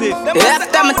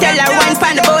 After me tell her wine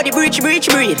find the body breed.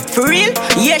 For real?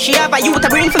 Yeah, she have a youth a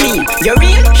bring for me. You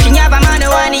real? She have a man who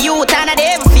want a youth and a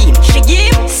devil feel. She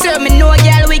give? So me know a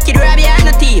girl wicked, rabbi and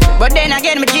a thief. But then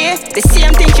again, me J, the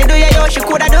same thing she do, yo, she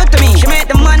coulda do to me. She make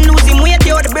the man lose him weight,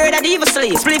 yo, the bird that even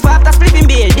sleep. Split after spliffing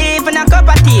bill, they even a cup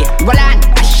of tea. Well on,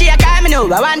 she a call me now,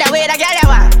 I wonder where the girl you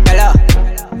want. Hello.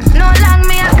 No long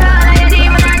me a call, I ain't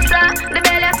even answer. The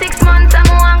belly of 6 months, I'm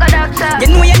a wanga doctor.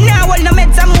 You know you now hold no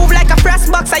meds, I move like a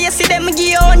frost box. You see them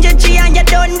give you 100 G and you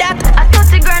done that. I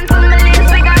 30 grand for my list,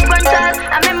 we got frontal.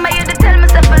 I remember you to tell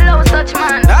myself a low such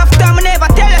man. After me never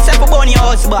tell yourself about your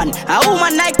husband. A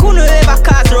woman like couldn't ever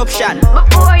cause eruption.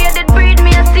 Before you did breed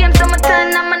me, I see him so much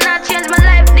time. I'ma not change my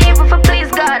life, leave for please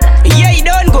God. Yeah, you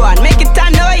don't go on, make it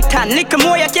turn the right hand. Little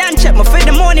more you can check, me for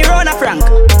the money run a frank.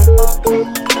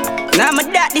 Now my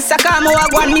dad, this a call me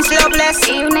walk one, miss loveless.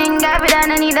 Evening, got it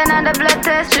and I need another blood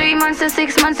test. 3 months to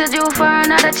 6 months to due for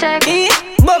another check.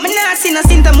 But me not see no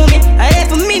symptom of me.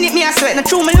 Every minute me I sweat, no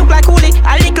true me look like holy.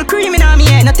 A little cream in on me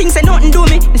head, nothing say nothing do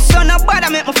me. The sun not bad, I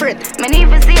make my fret. Me need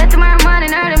to see you tomorrow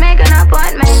morning early, make an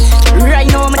appointment.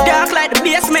 Right now I'm dark like the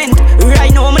basement.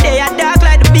 Right now I'm there dark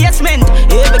like the basement.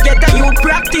 Ever get a youth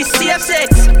practice safe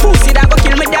sex? Pussy that go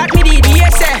kill me that me did,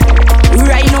 yes sir.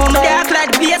 Right now I'm dark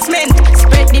like the basement.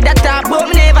 Spread the data but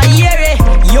me never hear it.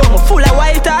 Yo, me full of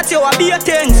wild thoughts, yo, I be your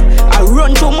things. I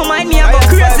run through my mind, me I go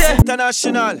crazy.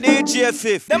 International, DJ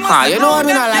Fif. You know what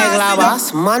me not like,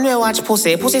 Labas? Man, we watch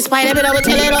pussy spider, me never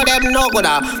tell you know them no good.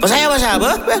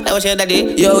 What's your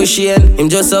daddy? Yo, Shane, him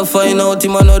just a find out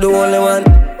him I know the only one.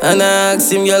 And I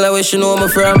ask him, girl, where she know me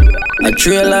from. I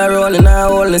trail her around in her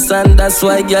hole in the sand. That's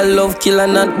why girl love kill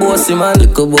and not bossy, man.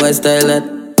 Little boy style that,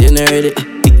 you know it.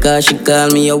 Because she call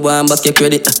me, you want back your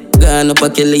credit. Gone up a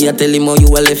Kelly, I tell him how you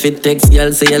a left it. Text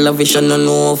girl say you love it, she no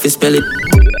know how to spell it.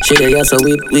 She dey so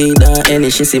with weed and any.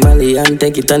 She see Mali and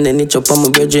take it and then it chop on my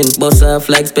virgin. Boss off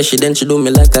like special, then she do me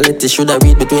like a letter. Shoulda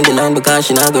read between the line because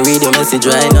she not go read your message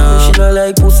right now. She no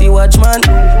like pussy watch man.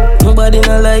 Nobody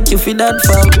no like you for that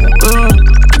fam.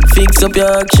 Fix up your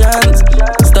actions.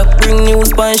 Stop bring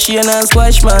news pan Shane and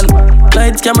squash man.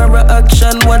 Lights, camera,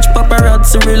 action. Watch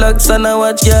paparazzi, relax and I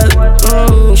watch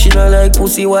girl. She no like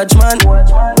pussy watch man.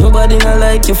 Nobody no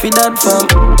like you for that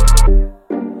fam.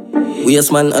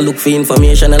 Yes man, I look for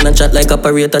information and I chat like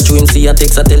operator. Through him see a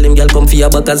text, I tell him girl come for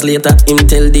your backers later. Him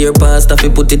tell dear pastor fi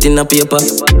put it in a paper.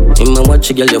 Him a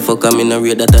watch a girl you fuck him in a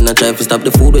read that and I try to stop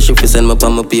the food where she fi send me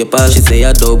on my paper. She say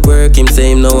I don't work, him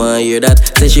say him no want hear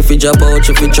that. Say she fi drop out,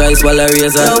 she fi try swallow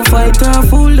razor. Now fight or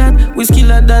fool that, we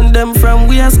skiller than them from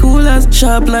we are schoolers.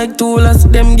 Sharp like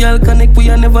toolers, them girl connect we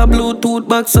a never Bluetooth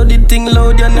back. So the thing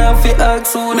loud you not fi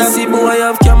ask who that. See boy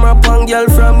have camera pan girl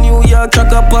from New York.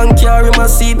 Track up and carry my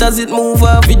seat as it move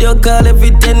off. Video call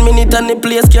every 10 minutes and the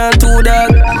place can't do that.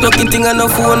 Lucky thing on the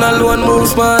phone alone move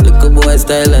smart. Look a boy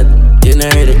style that, you know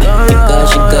it.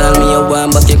 Because she call me, you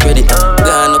want back your credit.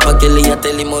 Gone up a Kelly, I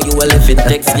tell him how you a left it.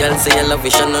 Text girl say you love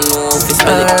it, she no know how to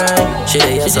spell it. She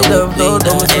dey so good,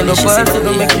 down and she say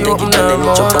me and take it and then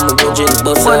you chop on my virgin.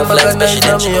 Boss off like special,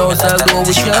 then she do me like that.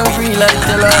 We can't free like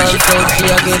tell her outside, she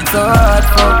a get so hard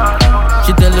fuck.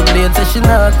 She tell the blade say she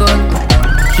not gun.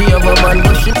 She have a man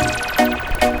but she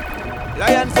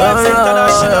Lion Vibes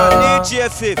International, DJ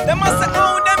Fif. They must say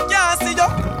how them can't see you.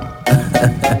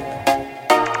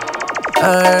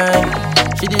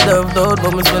 Alright, she did have doubt,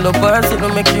 but me swallow parts, it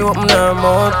don't make you open her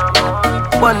mouth.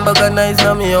 One bag of nice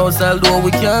on me house, although we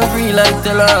can't free like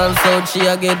tell her all south. She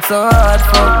a get so hard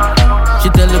fuck. She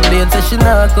tell the blade say she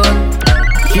not gun.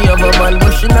 She have a man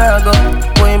but she nah go.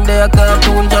 When they a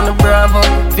cartoon Johnny Bravo.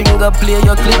 Finger play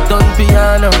your click on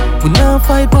piano. We nah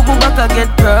fight but go back and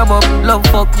get grab up. Love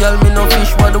fuck y'all me no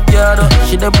fish what do gather.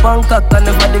 She the Bangkok and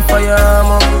never the fire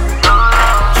up.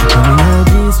 She come in her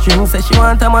G-string, say she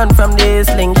want a man from the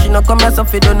sling. She no come here so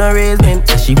fi do no raising.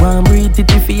 Say she want breathe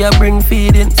it if he a bring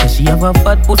feeding. Say she have a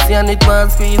fat pussy and it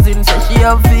want squeezing. Say she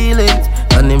have feelings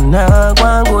and him nah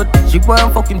want good. She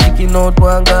want fucking chicken out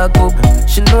one gag up.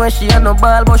 She know she a no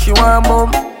ball but she want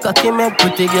bum. Cocky make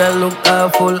pretty girl look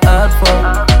awful hard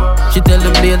for. She tell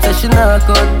the blade say she nah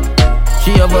cut.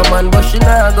 She have a man but she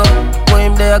nah go.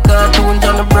 When they a cartoon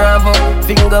Johnny Bravo.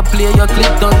 Finger play your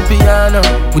click on piano.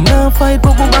 We nah fight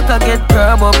but go back and get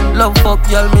grab up. Love fuck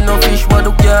y'all me no fish what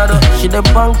do gather. She the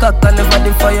Bangkok and never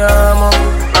the fire up.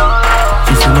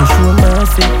 She see no show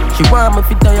mercy. She want me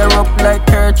fi tie her up like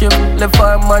kerchief. Left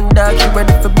her man dog, she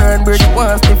ready for burn bird. She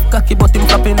want stiff cocky but him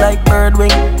flapping like bird wing.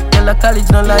 Tell her college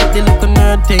no like the little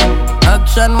nerd thing.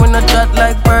 Action when I chat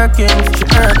like Perkins. She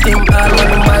hurt him all when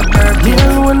him my bird. The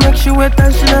only one make she wet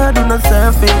and she not do no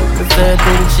surfing. The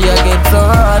certain she a get so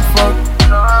hard fuck.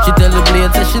 She tell the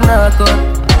blade say she not cut.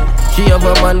 She have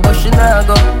a man but she not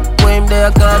go. When they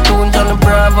a cartoon Johnny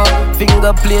Bravo.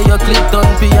 Finger play your click on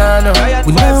piano.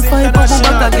 We nah fight but go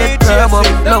back and get grab up.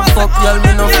 Love fuck y'all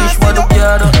me no fish what do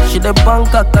gather. She the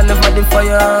Bangkok and never the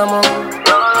fire up.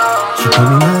 She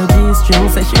come in her G-string,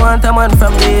 say she want a man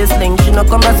from the sling. She no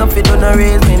come as if fi do no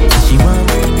raising. She want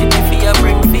breathe it if he a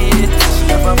bring feed it. She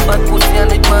have a fat pussy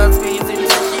and it want squeezing.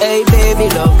 Hey baby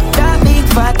love, that big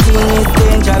fat thing is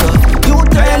dangerous. You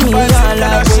turn me on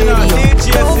like radio.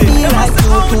 Don't feel like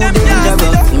you too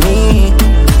dangerous to me.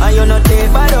 And you not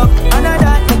take bad up. And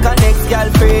that make a next girl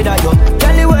afraid of you.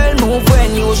 Girl you well move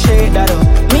when you shake that up.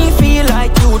 Me feel like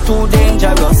you too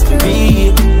dangerous to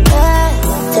me.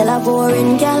 Tell a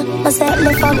boring girl, must set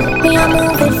the fuck. Me a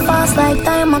move it fast like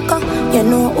time a clock. You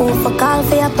know who for call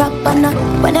for your proper knock.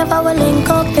 Whenever we link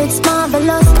up, it's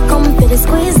marvelous. Come for the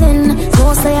squeezing.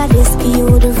 No say I this for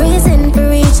you the reason to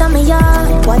reach on me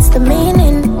yard. What's the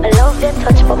meaning? I love your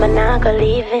touch, but I'm not gonna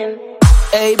leave him.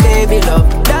 Hey baby love,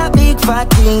 that big fat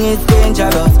thing is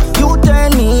dangerous. You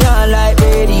turn me on like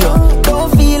radio.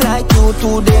 Don't feel like you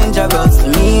too dangerous to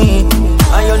me.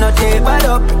 And you not take bad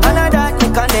up. And that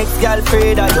make a next girl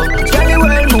afraid of you. Girl you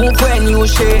well move when you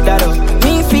shake that up.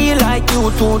 Me feel like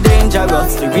you too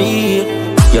dangerous to me.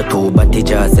 You're too bad to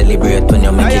just celebrate when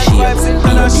you make a shake.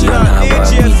 Be now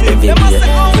walk with every day.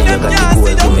 You got to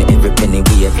go to me every penny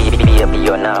way. Baby,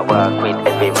 you now walk with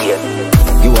every way.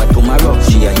 You are tomorrow,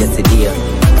 she are yesterday.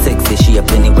 Sexy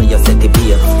shape anywhere you set the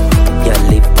beer. You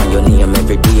live on your name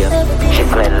every day. She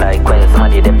smell like when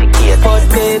somebody defecate. But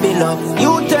baby love,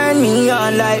 you turn me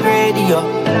on like radio.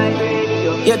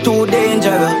 You're too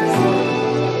dangerous.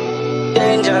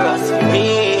 Dangerous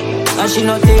me. And she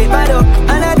not take bad up.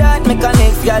 And that make a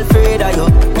next girl afraid of you.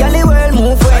 Girl the world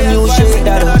move when you shake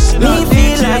that up. Me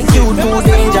feel like you too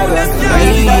dangerous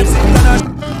me.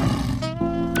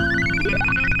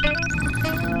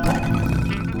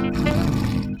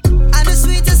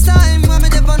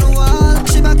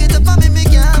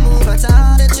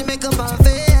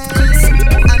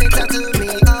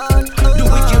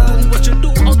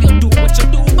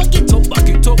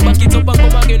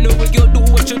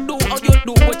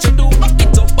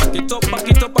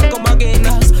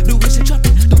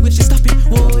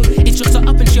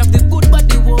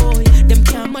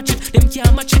 Them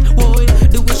can't match it, boy.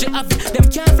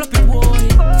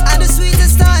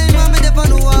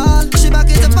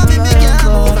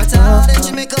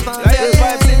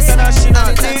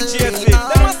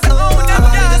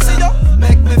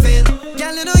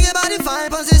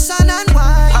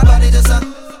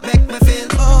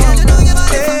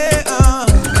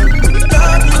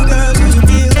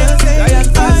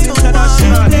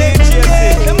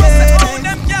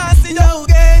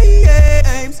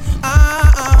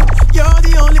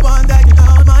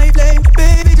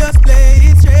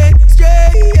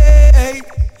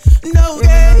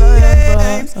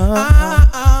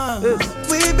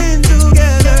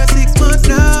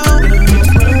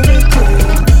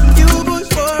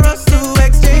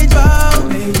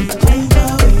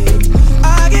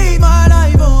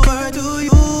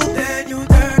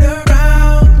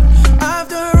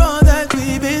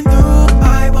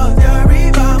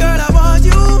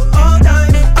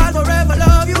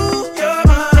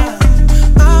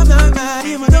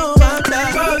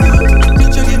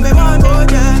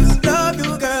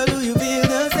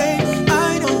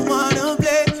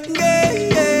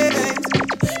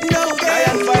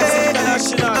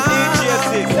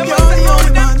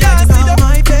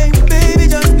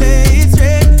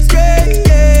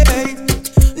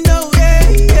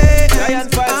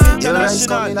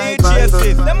 International, DJ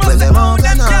Fif. Them When must them own out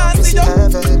them and out, can't see them.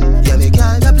 heaven. Yeah, me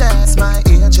kinda bless my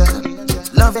angel.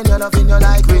 Loving you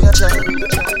like Rachel.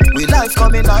 We life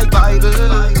coming like Bible.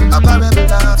 A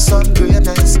parable of some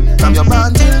greatness. From your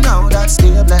born till now, that's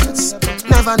still blessed.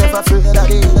 Never afraid of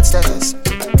the instance.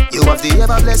 You have the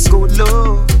ever blessed good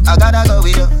love. I gotta go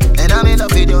with you, and I'm in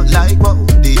love with you like wow.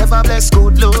 The ever blessed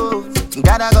good love.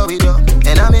 Gotta go with you,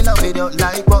 and I'm in love with you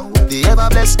like wow. The ever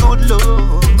blessed good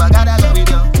love. I gotta go with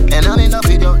you, and I'm in love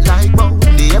with you like wow.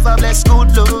 The ever blessed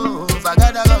good love. I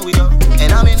gotta go with you,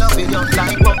 and I'm in love with you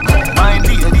like wow. My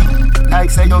baby, like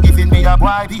say you're giving me a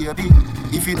boy baby.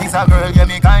 If it is a girl, you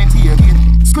me kind take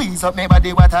it. Squeeze up me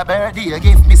body, what a birdie.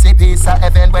 Give me say peace of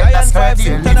heaven when that's her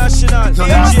dear. International, You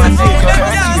last one day, your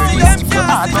birthday. If you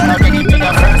hard, but already me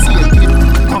a first year kid.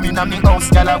 Come in a me house,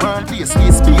 girl a world place.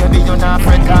 This baby, you're not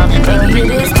friend, call me Baby, birthday.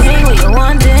 this thing what you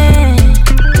wanting.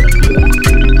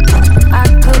 I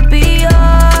could be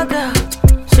your girl,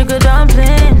 sugar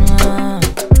dumpling.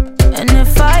 And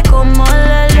if I come on,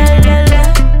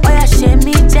 oh yeah, shake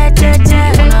me, cha.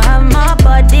 You wanna have my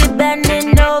body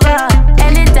bending over,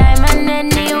 anytime and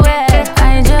anywhere.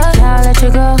 I just can't let you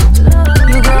go.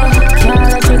 You go, can't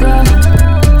let you go.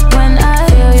 When I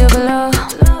feel you below,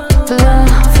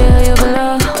 feel you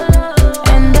below.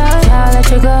 And I can't let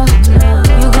you go.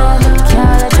 You go,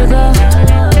 can't let you go.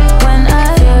 When I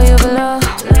feel you below,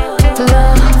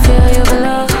 feel you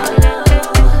below.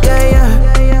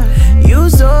 Yeah. You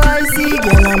so icy,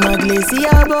 girl, I'm a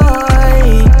glacier boy.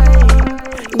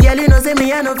 Girl, you know say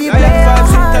me, I know fi play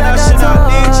International,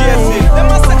 DJ Fif. Them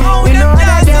must own you them know that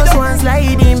can't see girls them. want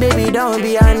sliding, baby, don't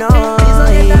be annoyed.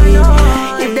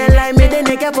 If they like me, then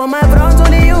they care for my front.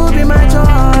 Only you be my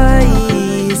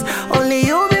choice. Only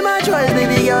you be my choice,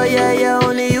 baby girl, yeah.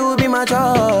 Only you be my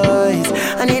choice.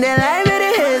 And if they like me,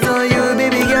 they hate on you,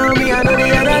 baby girl, me, I know the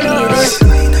other noise.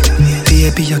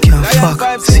 Baby, you can't fuck.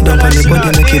 Sit down on the body,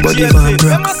 make your body van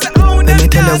broke. Let me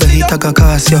tell you where he take a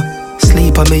cast you.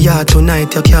 Sleep on me yard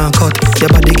tonight, you can't cut. Your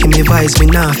body give me vibes, me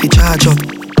nah fi charge up.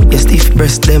 Your stiff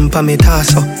breast, them pa me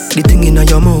toss up. The thing in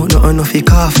your mouth, nothing no fi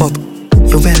cough up.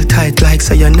 You well tight like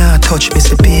so you not touch me.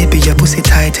 Say baby, your pussy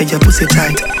tight, your pussy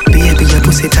tight. Baby, your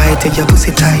pussy tight, your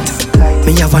pussy tight.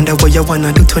 Me I wonder what you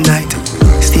wanna do tonight.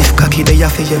 Stiff cocky, they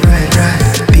for you right.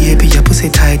 Baby, your pussy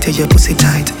tight, your pussy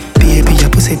tight. Baby, your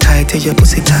pussy tight, your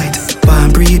pussy tight.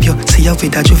 Wanna breathe you, see you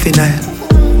with a juvenile.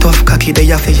 Tough cocky, they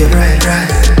for you right.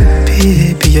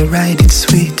 Baby, you ride it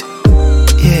sweet.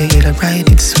 Yeah, you ride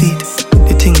it sweet.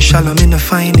 The thing shallow, me no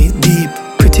find it deep.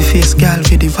 Pretty face gal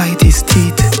with the whitest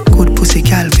teeth. Good pussy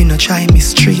gal, we no try me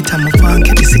street. I'm a fan,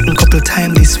 get me sitting couple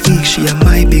times this week. She a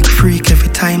my big freak. Every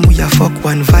time we a fuck,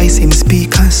 one voice him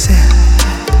speak and say,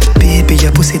 baby,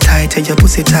 your pussy tight, your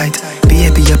pussy tight.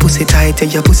 Baby, your pussy tight,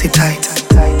 your pussy tight.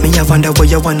 Me I wonder what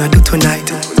you wanna do tonight.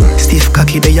 Stiff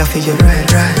cocky, they for you right.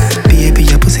 Baby,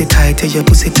 your pussy tight, your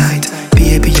pussy tight.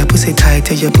 Baby, your pussy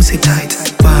tight, your pussy tight.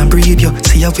 Wanna breathe you,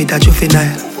 see you with a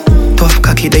juvenile. Tough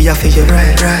cocky, they for you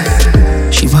right.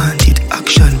 She wanted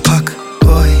action pack,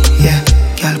 boy, yeah,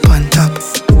 girl pan top.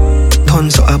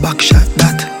 Tons of a back shot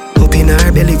that. Up in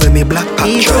her belly when me black pack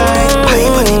drop. High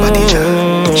body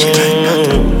jam, she like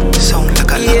that. Sound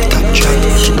like a laptop track.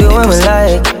 She do what me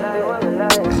like.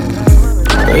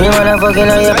 You wanna fucking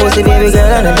on your pussy, baby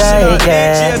girl, on the diet,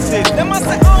 yeah.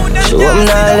 Show up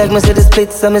now, like me see the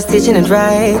split, so I'm stitching it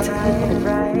right.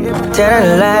 Turn on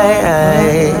the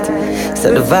light,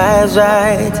 so the vibes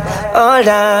right, all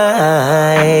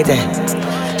night.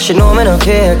 She know me no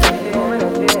fake.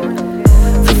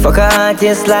 Fuck a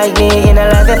artist like me in a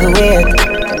life every week.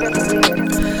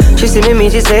 She see me,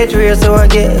 she say it's real, so I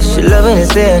guess she loving it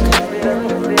sick.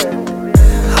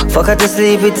 Fuck her to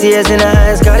sleep with tears in her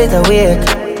eyes, call it a wake.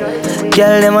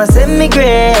 Girl, them a send me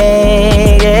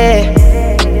great, yeah.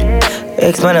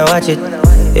 X-Man, I watch it.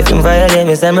 If him violate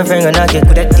me, send my friend go knock it.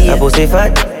 A pussy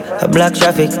fat, a black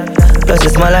traffic. Plus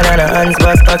it's smaller than a hand's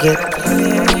back pocket.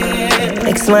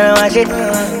 X-Man, I watch it.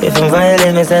 If him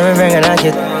violate me, send my friend go knock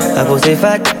it. A pussy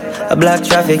fat, a black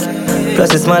traffic.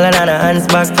 Plus it's smaller than a hand's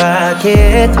back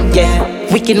pocket. Yeah.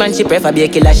 Wicked man, she prefer be a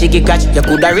killer, she get catch. You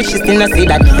coulda rich, she still not see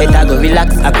that. Better go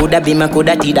relax. I coulda be man,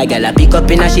 coulda tea that girl. I pick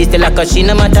up in her, she still a cause she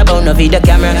no matter about no video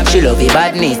camera. She love the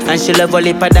badness and she love all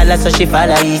the dollars, so she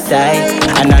follow east side.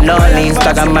 And I know on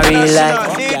Instagram my real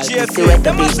life. Girl, pussy wet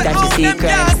the beach that she see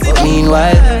crime. But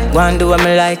meanwhile, go and do what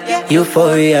me like.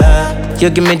 Euphoria, you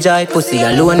give me joy, pussy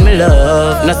alone me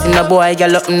love. Nothing a boy,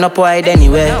 girl up no wide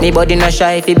anyway. Me body no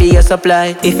shy if it be your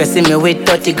supply. If you see me with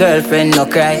 30 girlfriend, no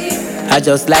cry. I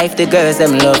just like the girls,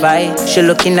 them love I. She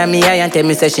looking at me eye and tell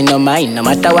me say she no mind. No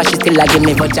matter what, she still a give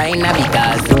me vagina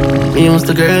because me used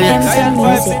to girl, yes.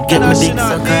 Get my dick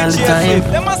sucked all the time.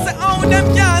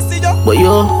 But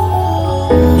you're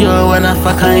one of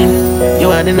a kind.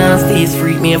 You are the nastiest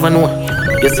freak me ever know.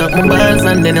 You suck my balls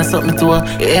and then you suck me too.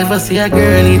 You ever see a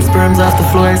girl eat sperms off the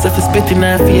floor? So if you spit in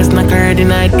her face, knock her in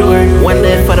the door. One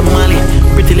day for the molly,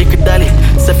 pretty little dolly.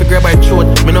 So if you grab her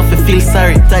throat, me no feel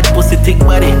sorry. Tight pussy, thick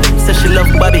body. Say she love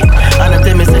Bobby, and I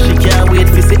tell me say she can't wait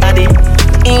for see Addy.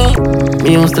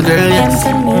 Me used to girl, yes.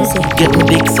 Get my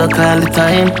dick sucked all the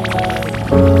time.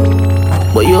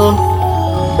 But you're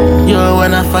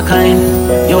one of a kind.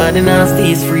 You are the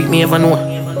nastiest freak me ever know.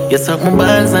 You suck my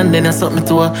balls and then you suck me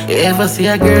too. You ever see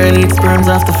a girl eat sperms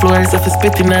off the floor? So if you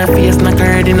spit in her face, knock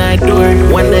her in the door.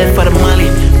 One day for the molly,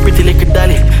 pretty little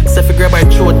dolly. So if you grab her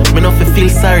throat, me no feel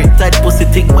sorry. Tight pussy,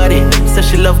 thick body. Say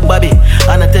she love Bobby,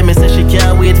 and I tell me say she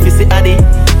can't wait for see Addy.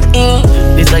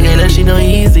 This a girl she no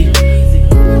easy.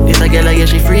 This a girl yeah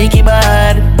she freaky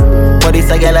bad. But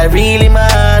this a girl I really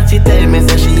mad. She tell me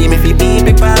say she me feel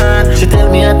baby pan. She tell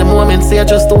me at the moment say I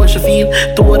just know what she feel.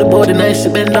 To the body nice she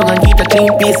bend down and keep a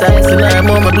clean piece of ice. And I'm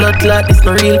on my blood clot, it's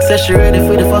no real. Say she ready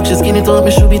for the fuck, she skinny told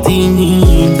me she be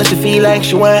teen. So she feel like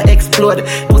she wanna explode.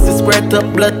 Pussy squirt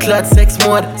up, blood clot, sex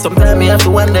mode. Sometimes me have to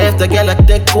wonder if the girl I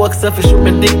take coke. So if she shoot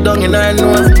me dick down in her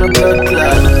nose, no blood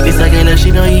clot. This a girl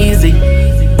she no easy.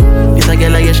 This a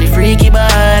girl yeah she freaky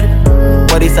bad.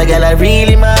 But this a girl I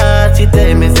really mad. She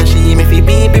tell me say she me feel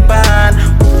baby pan.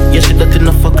 Yeah she dirty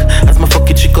no fuck. As my fuck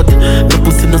it she cut. No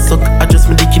pussy no suck. I just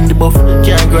me dick in the buff.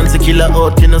 Can't grant to kill her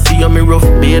out. You know see how me rough.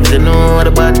 Babes you know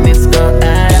the badness go.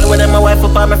 Girl when I'm my wife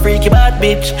up I'm a freaky bad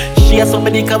bitch. She has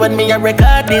somebody come with me a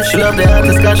record this. She love the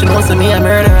artist cause she knows me a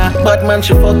murderer. Batman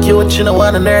she fuck you she no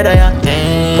wanna nerd her.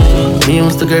 Me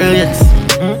used to girl yes.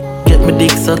 Get my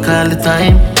dick sucked all the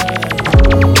time.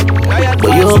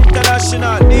 But you're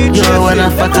one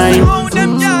of a kind.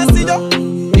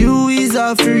 You is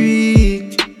a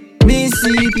freak. Me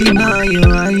see it in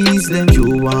your eyes. Them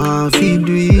you want to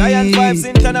do it. Lion Vibes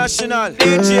International,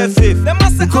 DJ Fif. Them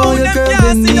must have call you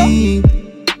curving me.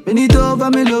 When it over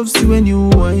me love see when you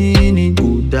whine it.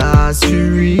 Good as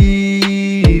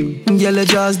free. Girl you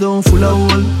just don't full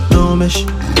of hole. No mesh.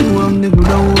 You am the good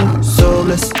hole. So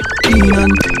blessed. Clean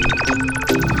and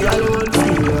girl won't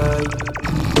feel right.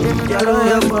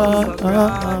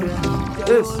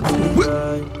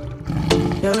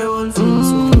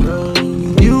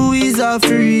 You is a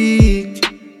freak.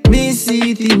 Me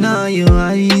see it in your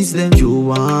eyes. Then you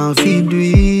want to do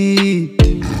it.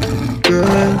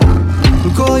 Girl,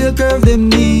 look how you curve them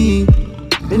knee.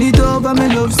 When it over me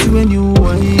love see when you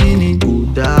whine it.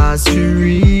 Good as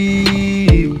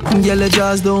free. Girl you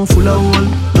just don't full of hole.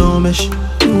 No mesh.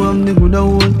 You am the good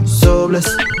hole. So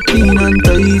blessed. Clean and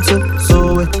tight,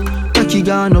 so wet. Cocky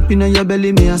gone up in your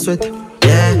belly, me a sweat.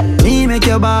 Yeah, me make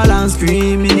your ball and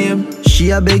scream in him. She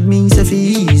a beg me, say fi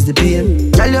ease the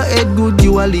pain. Tell your head good,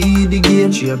 you a lead the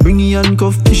game. She a bring you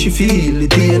handcuff, she feel the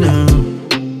pain.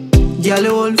 Girl,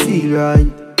 you all feel right.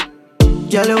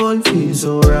 Girl, you all feel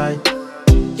so right.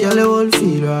 Girl, you all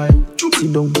feel right.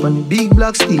 Sit down on the big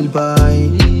black steel pie.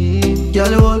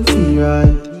 Girl, you all feel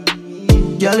right.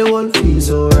 Girl, you all feel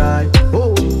so right.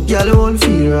 Oh, girl, you all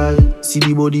feel right. See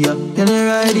the body up, can you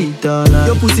ride it all night?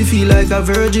 Your pussy feel like a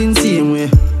virgin same way.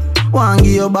 One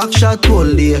give your back shot all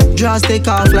day. Just take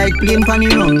off like plane pan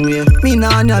the runway. Me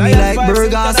nah me like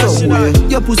burger subway.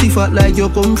 Your pussy fat like you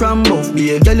come from Buff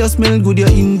Bay. Girl you smell good, you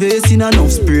invest in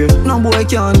enough spray. No boy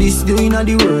can this do in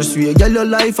the worst way. Girl your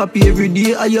life happy every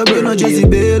day. Are you no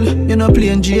Jezebel, you no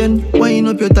plain Jane. Wind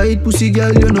up your tight pussy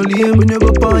girl, you no lame. We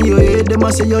never pan your head, them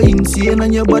a say you're insane.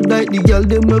 And you bad like the girl,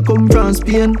 them will come from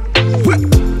Spain.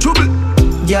 Trouble.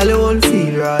 Girl you all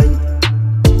feel right.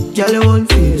 Girl you all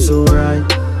feel so right.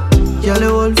 Girl,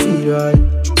 you all feel right.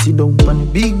 Sit down on the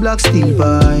big black steel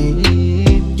pie.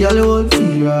 Girl, you all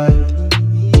feel right.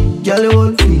 Girl, you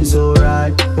all feel so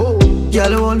right. Oh, girl,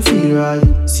 you all feel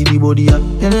right. See the body up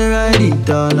and I ride it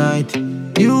all night.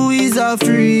 You is a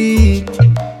freak.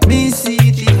 Me see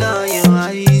it in your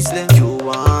eyes. Then you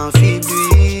want to do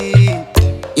it.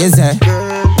 Yes, sir.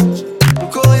 Girl,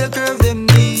 look how you curve them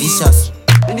knees. Vicious.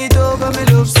 When it over me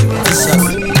love you. Vicious.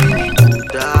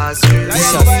 That's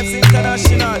Lion Vibes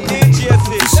International, DJ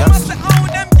Fif. Them must say how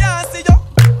them can't see you.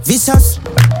 Vicious.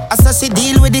 As she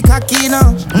deal with the cocky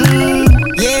now.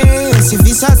 Yeah, she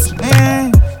vicious.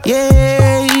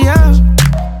 Yeah.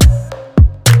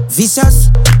 Vicious.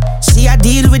 She a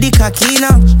deal with the cocky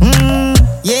now.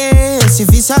 Yeah, she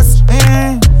vicious.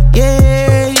 Yeah.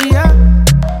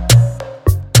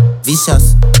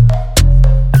 Vicious.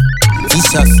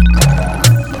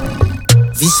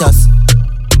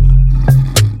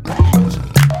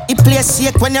 place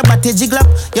shake when your body jiggle up.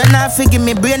 You not fi give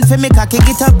me brain for me cocky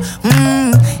get up.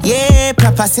 Yeah,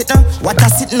 proper sit up. What I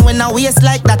sitting when I waist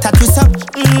like that I twist up.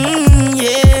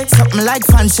 Yeah, something like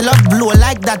fan she love blow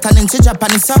like that and then she drop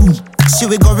on it up. She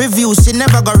will go review, she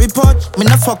never go report. Me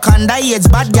no fuck on that age,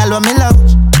 bad girl what me love.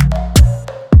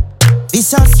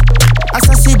 Vicious, as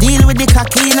I she deal with the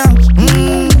cocky now.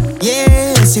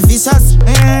 Yeah, she vicious.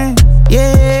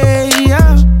 Yeah.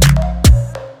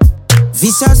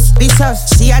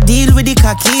 Vicious, she a deal with the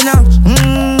cocky now.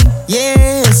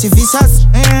 Yeah, she vicious.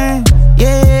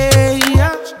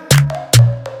 Yeah.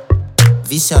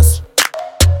 Vicious.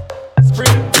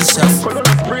 Vicious.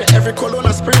 Colonna spray, every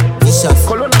colonna spray. Vicious.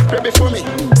 Colonna spray before me.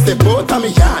 Step out of me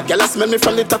yard, girl smell me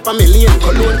from the top of me lane.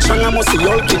 Cologne changa must see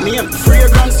all name.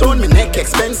 Fragrance on me neck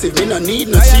expensive, me no need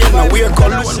no chain. No wear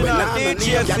cologne when I'm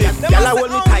near. Girl I hold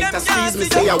me tight, I squeeze me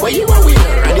say where you are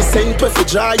wear. And the scent if you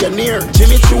draw you near.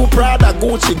 Jimmy Choo, Prada,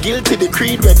 Gucci, guilty, the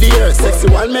creed we're dear. Sexy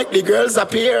one make the girls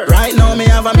appear. Right now me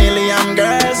have a million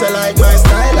girls. I like my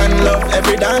style and love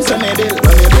every dance on me bill.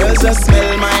 When the girls just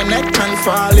smell my neck and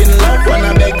fall in love.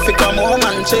 Wanna beg fi come home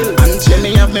and chill. Until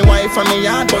me have me wife and me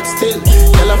yard, but still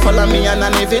girl follow me and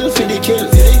Anniville for the kill.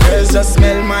 Girls just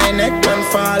smell my neck and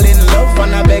fall in love.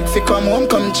 Wanna beg fi come home,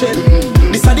 come chill.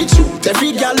 This are the truth.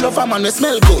 Every girl love a man we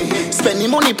smell good. Spending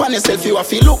money pon yourself, you a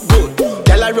feel look good.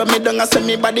 Girl I rub me down and say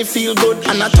me body feel good.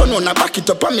 And I turn on, I back it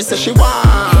up and me say she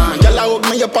want. Girl I hug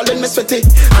me up all when me sweaty.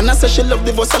 And I say she love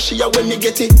the Versace when me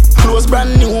get it. Clothes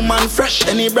brand new, man fresh.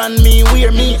 Any brand me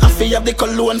wear me. I feel have the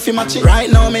cologne fi match it. Right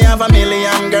now me have a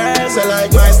million girls. I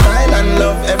like my style and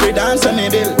love every dance on me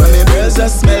bill. When me girls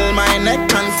just smell my neck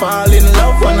and fall in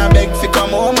love. Wanna beg fi come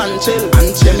home and chill.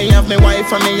 Until me have me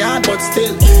wife and me yard, but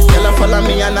still girl I follow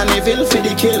me and Anniville for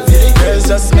the kill. Girls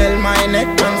just smell my neck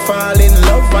and fall in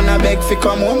love. Wanna beg fi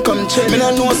come home, come chill. Me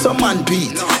no know some man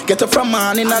beat. Get up from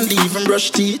morning and leave and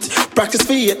brush teeth. Practice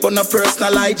for it, but no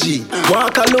personal IG.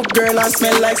 Walk a look girl and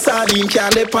smell like sardine.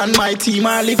 Can't dip on my team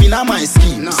or live in my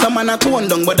scheme. Some man a tone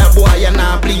down, but that boy a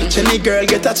not bleach. Any girl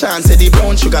get a chance, say the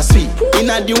brown sugar sweet. In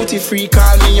a duty free,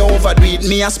 call me overdo it.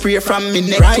 Me a spray from me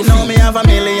neck right to now feet. Me have a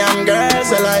million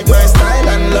girls. I like my style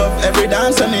and love every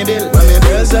dance on me bill. When me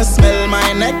girls just smell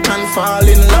my neck and fall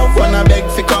in love. Wanna beg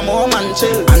fi come home and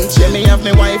chill. Until me have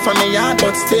me wife and me yard,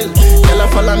 but still girl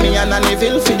follow me and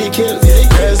Anniville for the kill.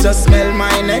 Girls just smell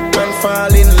my neck and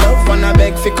fall in love. Wanna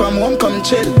beg fi come home, come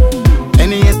chill.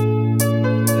 Any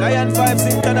Lion Vibes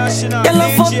International. Girl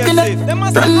I fucking up.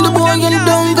 Run the boy and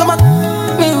don't come back.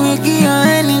 Me will give you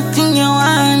anything you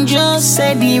want. Just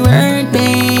say the word,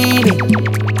 baby.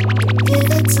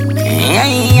 Give it to me.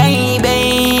 Hey,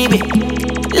 baby.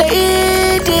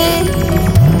 Lady.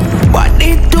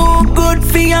 Body too good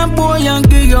for your boy and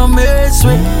give you mess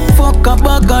with. Fuck a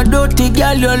bag of dirty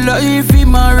girl, your life in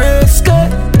my risk.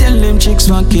 Tell them chicks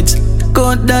want kids.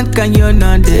 Go that can you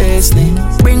not Disney.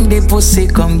 Bring the pussy,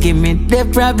 come give me the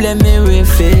problem, me we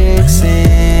fix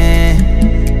it.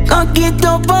 Cock it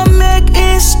up and make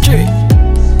history.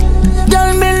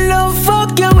 Girl, me love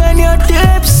fuck you when you're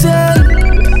tipsy.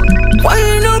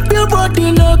 Wind up your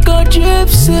body like a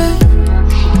gypsy.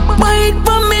 Bite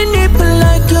for me nipple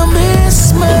like you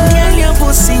miss me. Girl, your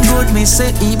pussy good, me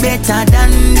say it better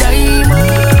than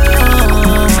diamond.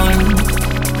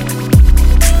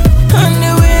 And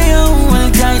the way you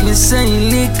hold tight, me say it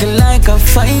lick like a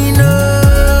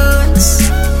finance.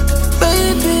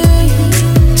 Baby,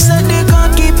 say they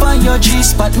gon' keep on your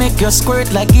G-spot, make your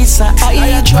squirt like it's a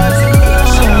hydro.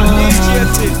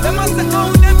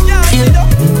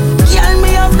 Yeah, me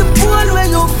have the pole where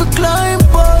you fi climb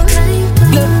on.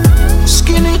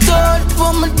 Skinny tight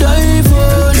for my dive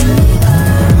on.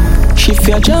 Shift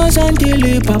your jaws until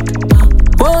you pop.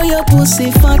 Oh, your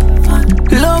pussy fat.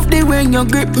 Love the way you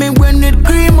grip me when it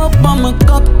cream up on my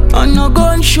cock. I'm not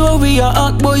gon' show we a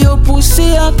hot, boy, your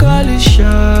pussy I call it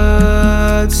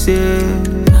shots, yeah.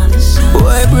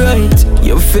 Boy, bright,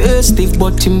 your face stiff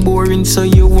but him boring, so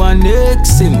you want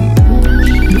X him.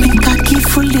 Make a key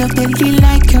full your belly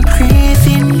like you're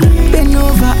craving. Bend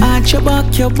over, arch your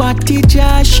back, your body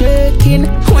just shaking.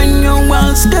 When you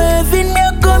want starving,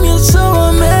 you come, you so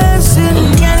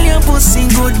amazing. Girl, your pussy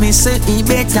good, me say it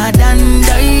better than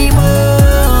diamond.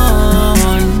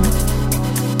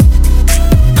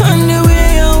 And the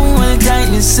way you hold tight,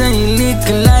 me say it lick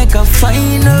like a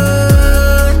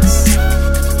finance.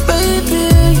 Baby,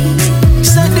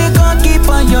 say they gon' keep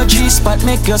on your G-spot,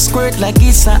 make your squirt like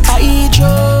it's a hydro.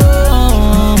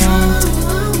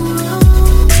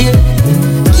 Yeah,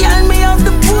 girl, me have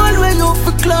the pole where you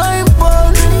fi climb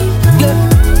on.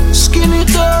 Yeah, skinny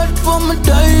tight for my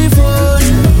dive on.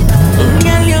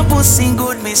 Girl, your pussy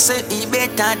good, me say it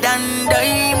better than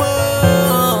diamond.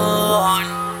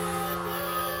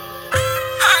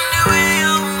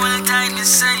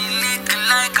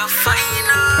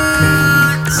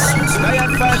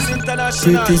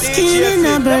 International. Pretty skin in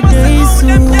a birthday suit.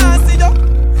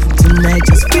 Tonight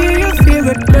just wear your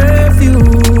favorite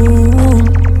perfume.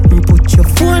 Put your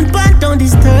phone back, don't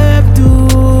disturb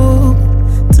too.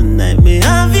 Tonight me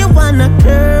have you on a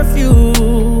curfew.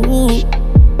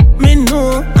 Me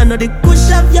know, I know the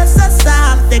push of your so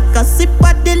soft. Take a sip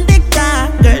of the liquor.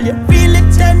 Girl, you really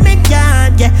turn me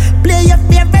on. Yeah, play your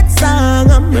favorite song.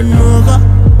 I'm an over.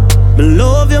 Me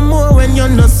love you more when you're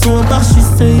not sober. She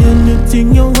say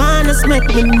anything you want, just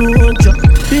make me know.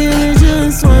 Baby,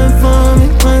 just wine for me,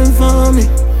 wine for me.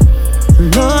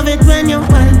 Love it when you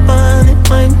wine for it,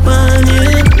 wine for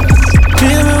it.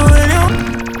 Baby, when you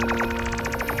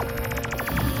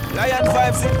Lion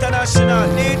Vibes International,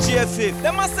 DJ Fif.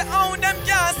 Them must say, oh, them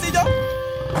can't see you.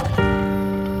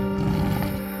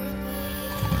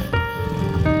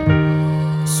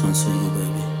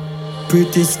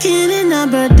 pretty skin in a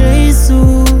birthday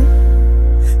suit.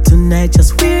 Tonight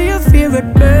just wear your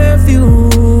favorite perfume.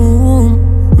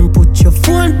 Put your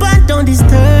phone back, don't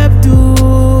disturb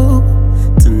too.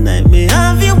 Tonight me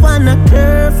have you on a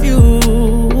curfew.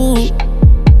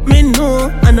 Me know,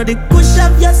 I know the push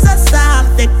of your so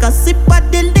soft. Take a sip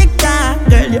of the liquor.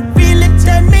 Girl, you really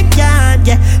turn me on.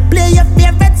 Yeah, play your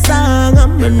favorite song,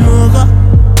 I'm an over.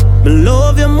 Me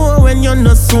love you more when you're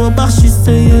not sober. She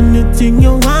say anything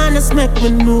you want, just make me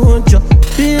know you.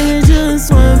 Baby,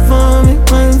 just wine for me,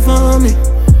 wine for me.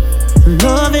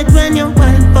 Love it when you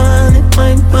wine for it,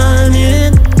 wine for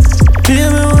it.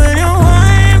 Baby, when you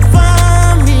wine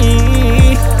for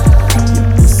me, your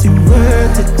pussy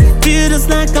worth it. Feel just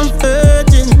like I'm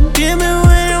virgin. Baby,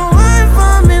 when you wine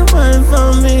for me, wine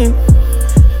for me.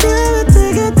 Baby,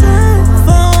 take your time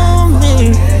for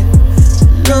me.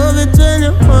 Love it when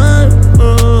you wine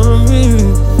for me.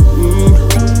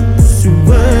 She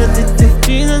worth it.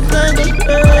 Feel just like I'm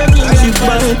virgin. She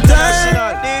worth it.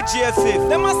 DJ Fif.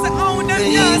 Them must say, oh, them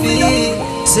baby.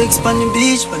 Sex on the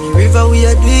beach, on the river, we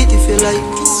a do it if you like.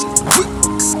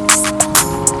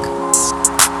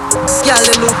 Girl,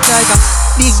 you look like a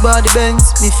big body Benz.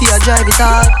 Me fear drive it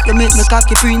hard. You make me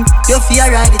cocky print. You fear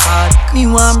ride it hard. Me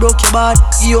one broke your bad.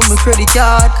 You owe me credit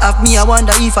card. Have me, I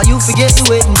wonder if you forget the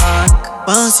wedding man.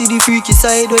 Wanna see the freaky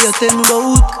side where you tell me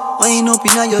about. Wine up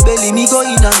in your belly, me go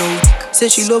in and out. Say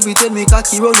she love it when me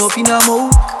cocky run up in her mouth.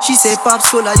 She say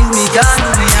pops full of you, me can't do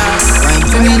me hard. Wine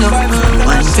for me now,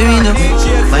 wine for me now,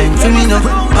 wine for me now.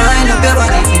 Wine up your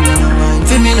body for me now, wine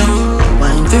for me now,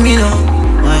 wine for me now,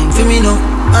 wine for me now.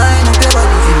 Wine up your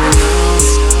body for me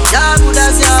now. Yeah, good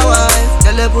as your wife.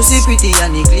 Tell your pussy pretty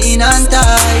and it clean and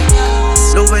tight.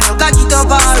 Love when you cock it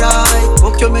up alright.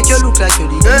 Fuck you make you look like you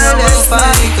the girl that's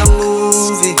like a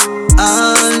movie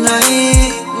all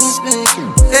night.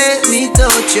 Let me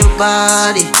touch your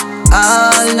body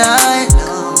all night.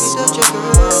 Let me touch your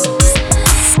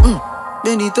girl.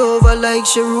 Bend it over like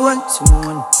she ruin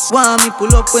someone. Want me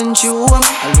pull up when she home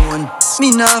alone.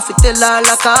 Me nah fi tell her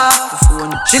like off the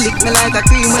phone. She lick me like a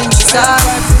cream when she start.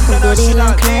 Body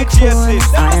like phone.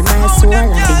 All of my soul,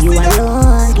 I feel you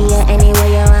alone. Yeah, anywhere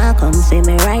you are, come see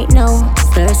me right now.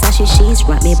 First as she's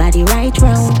wrap me body right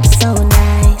round. So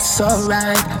nice, so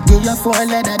right. Give your four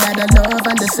letter that the love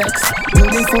and the sex.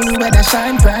 Beautiful weather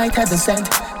shine bright as the scent.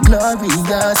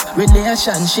 Glorious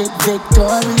relationship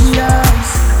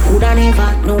victorious. Coulda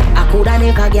never, no, I coulda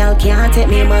never. Girl can't take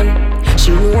me man.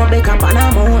 She know back up on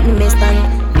a mountain me stand.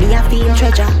 Me a feel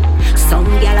treasure. Some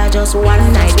girl are just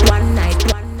one night.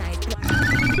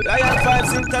 Lion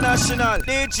Vibes International,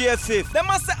 DJ Fif. Them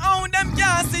must say, oh, them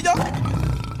can't see you.